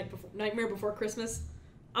you say Nightmare Before Christmas,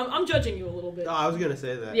 I'm judging you a little bit. Oh, I was gonna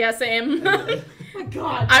say that. Yeah, same. Oh my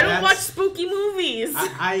god. I don't That's- watch spooky movies.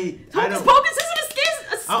 I Hocus don't. Pocus isn't a scare.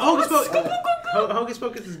 Hocus Pocus. Hocus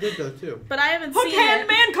Pocus is good though too. But I haven't Hook seen hand, it.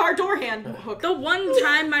 man, car door hand. Hook. The one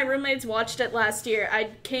time my roommates watched it last year,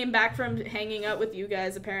 I came back from hanging out with you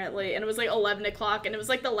guys apparently, and it was like 11 o'clock, and it was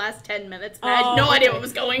like the last 10 minutes, and I had no idea what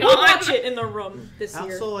was going We'll on. watch it in the room this I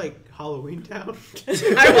year. also like Halloween Town. I watched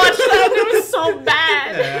that, and it was so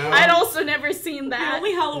bad. Yeah. I'd also never seen The that.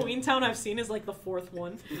 only Halloween Town I've seen is like the 4th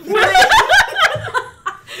one. What?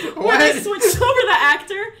 Where they switched over the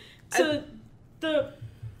actor to the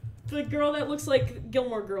girl that looks like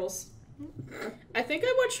Gilmore Girls. I think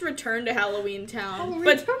I watched Return to Halloween Town, Halloween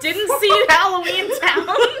but Town? didn't see Halloween Town.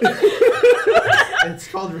 It's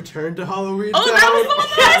called Return to Halloween Oh, Town. that was the one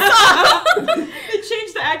that I saw! They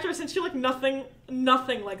changed the actress and she looked nothing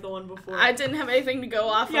like the one before. I didn't have anything to go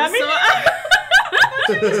off Yeah, of, me so... neither.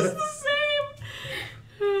 This is the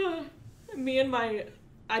same. Me and I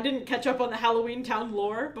didn't catch up on the Halloween Town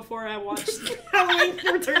lore before I watched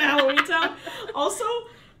Return to Halloween Town. Also,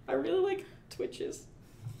 I really like Twitches.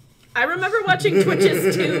 I remember watching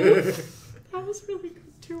Twitches too. That was really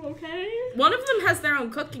good too, okay? One of them has their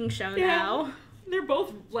own cooking show Yeah. now. They're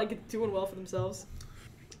both, like, doing well for themselves.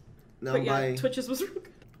 Now, But yeah, Twitches was real good.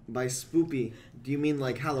 by spoopy, do you mean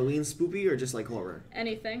like Halloween spoopy or just like horror?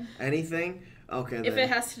 Anything. Anything? Okay, If then. it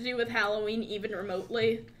has to do with Halloween even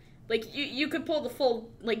remotely. Like, you could pull the full,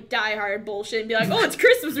 like, Die Hard bullshit and be like, oh, it's a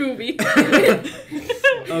Christmas movie.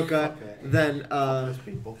 Okay. Then, Those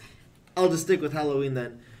people. I'll just stick with Halloween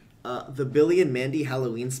then. The Billy and Mandy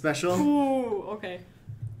Halloween special. Ooh, okay.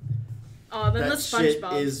 Oh, then That the shit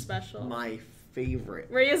SpongeBob is special. my favorite.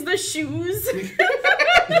 Where he has the shoes.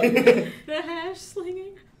 The hash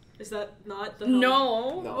slinging? Is that not the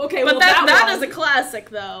No. No. Okay, But well, that one. is a classic,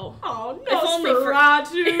 though. Oh, If only for-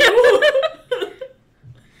 Nosferatu!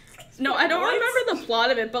 No, I don't What? remember the plot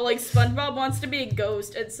of it, but like SpongeBob wants to be a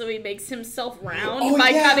ghost, and so he makes himself round Oh, by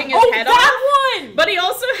yeah. cutting his head off. that one! But he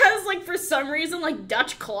also has like for some reason like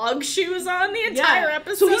Dutch clog shoes on the entire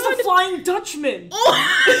episode. So he's a Flying Dutchman. Oh.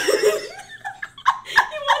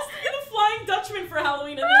 He wants to be the Flying Dutchman for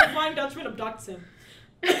Halloween, and then the Flying Dutchman abducts him.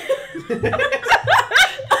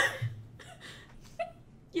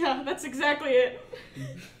 Yeah, that's exactly it.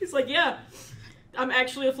 He's like, yeah, I'm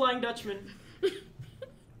actually a Flying Dutchman.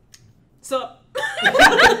 So,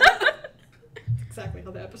 exactly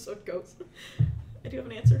how the episode goes. I do have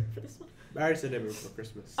an answer for this one. I already said Nightmare Before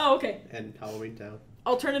Christmas. Oh, okay. And Halloween Town.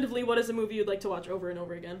 Alternatively, what is a movie you'd like to watch over and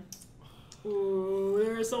over again? Ooh,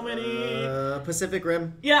 there are so many. Pacific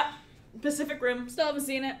Rim. Yeah, Pacific Rim, Still haven't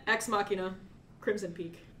seen it. Ex Machina, Crimson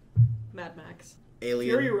Peak, Mad Max,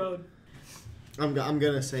 Alien. Fury Road. I'm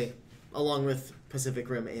gonna say, along with Pacific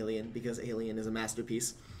Rim, Alien, because Alien is a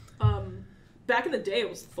masterpiece. Back in the day, it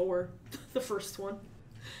was Thor, the first one.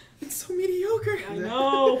 It's so mediocre. I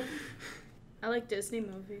know. I like Disney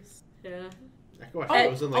movies. Yeah. I can watch Oh,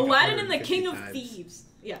 Frozen like Aladdin and the 150 King of times. Thieves.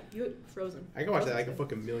 Yeah, you Frozen. I can watch that like a Frozen's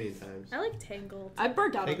good. fucking million times. I like Tangled. I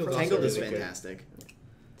burnt out on Tangled's Frozen. Tangled is really good. fantastic.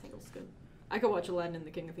 Tangled's good. I could watch Aladdin and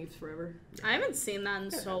the King of Thieves forever. I haven't seen that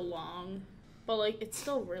in so long, but like it's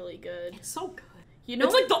still really good. It's so good. You know,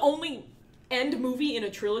 It's like the only end movie in a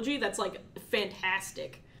trilogy that's like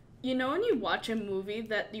fantastic. you know when you watch a movie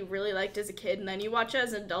that you really liked as a kid and then you watch it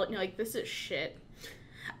as an adult and you're like, this is shit.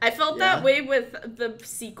 I felt Yeah. that way with the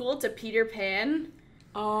sequel to Peter Pan.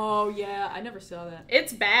 Oh yeah, I never saw that.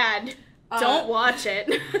 It's bad. Don't watch it.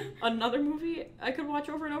 Another movie I could watch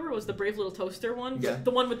over and over was the Brave Little Toaster one. Yeah. The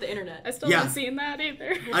one with the internet. I still Yeah. haven't seen that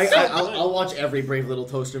either. I'll watch every Brave Little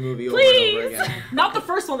Toaster movie over and over Please. again. Not the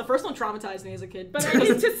first one. The first one traumatized me as a kid. But I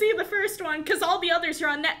need to see the first one because all the others are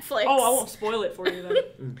on Netflix. Oh, I won't spoil it for you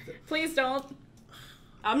then. Please don't.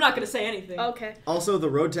 I'm not gonna say anything. Okay. Also, The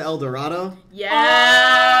Road to El Dorado.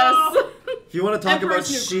 Yes. Oh. If you want to talk Emperor's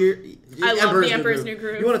about New sheer... I love The Emperor's New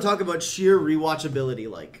Groove. You want to talk about sheer rewatchability,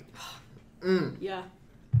 like... Yeah.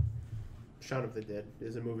 Shaun of the Dead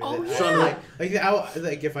is a movie Oh, that yeah. Shaun of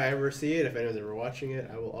like if I ever see it, if anyone's ever watching it,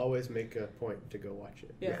 I will always make a point to go watch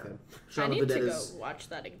it Yeah. with them. Shaun I of need the to Dead go is watch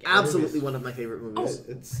that again. absolutely one of my favorite Oh. movies.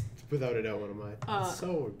 It's without a doubt one of mine. It's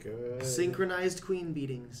so good. Synchronized queen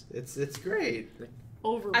beatings. It's great.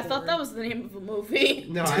 Overboard. I thought that was the name of a movie.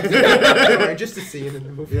 No, sorry, just a scene in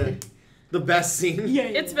the movie. Yeah. The best scene. Yeah,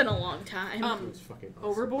 It's been a long time. It's fucking awesome.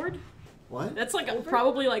 Overboard. What? That's like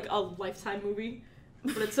probably like a Lifetime movie,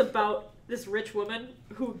 but it's about this rich woman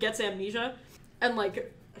who gets amnesia, and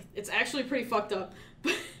like it's actually pretty fucked up.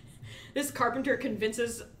 But this carpenter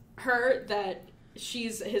convinces her that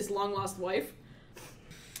she's his long lost wife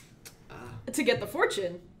to get the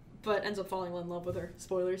fortune, but ends up falling in love with her.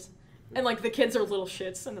 Spoilers. And like the kids are little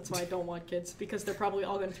shits, and that's why I don't want kids because they're probably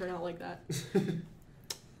all gonna turn out like that.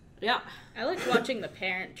 Yeah. I like watching The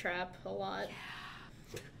Parent Trap a lot.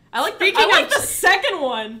 I like Speaking of- the second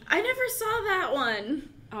one. I never saw that one.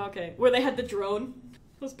 Oh, okay. Where they had the drone.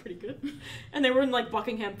 It was pretty good. And they were in like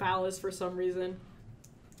Buckingham Palace for some reason.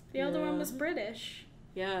 The other Yeah. one was British.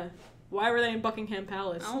 Yeah. Why were they in Buckingham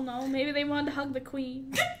Palace? I don't know. Maybe they wanted to hug the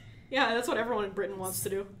Queen. Yeah, that's what everyone in Britain wants to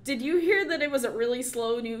do. Did you hear that it was a really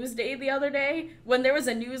slow news day the other day when there was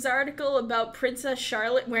a news article about Princess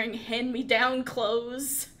Charlotte wearing hand-me-down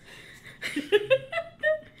clothes?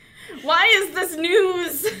 Why is this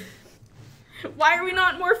news? Why are we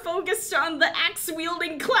not more focused on the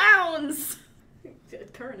axe-wielding clowns?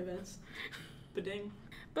 Current events. Bading.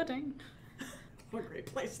 But dang. What a great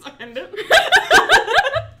place to end it.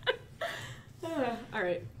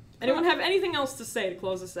 Alright. Anyone have anything else to say to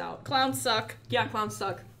close us out? Clowns suck. Yeah, clowns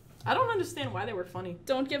suck. I don't understand why they were funny.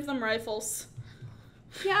 Don't give them rifles.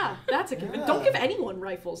 Yeah, that's a given. Yeah. Don't give anyone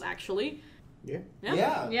rifles, actually. Yeah.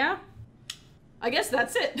 Yeah? I guess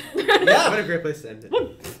that's it. What a great place to end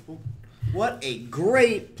it. What a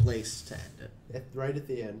great place to end it. Right at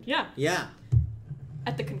the end. Yeah, Yeah.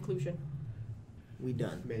 at the conclusion. We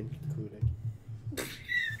done. Main concluding.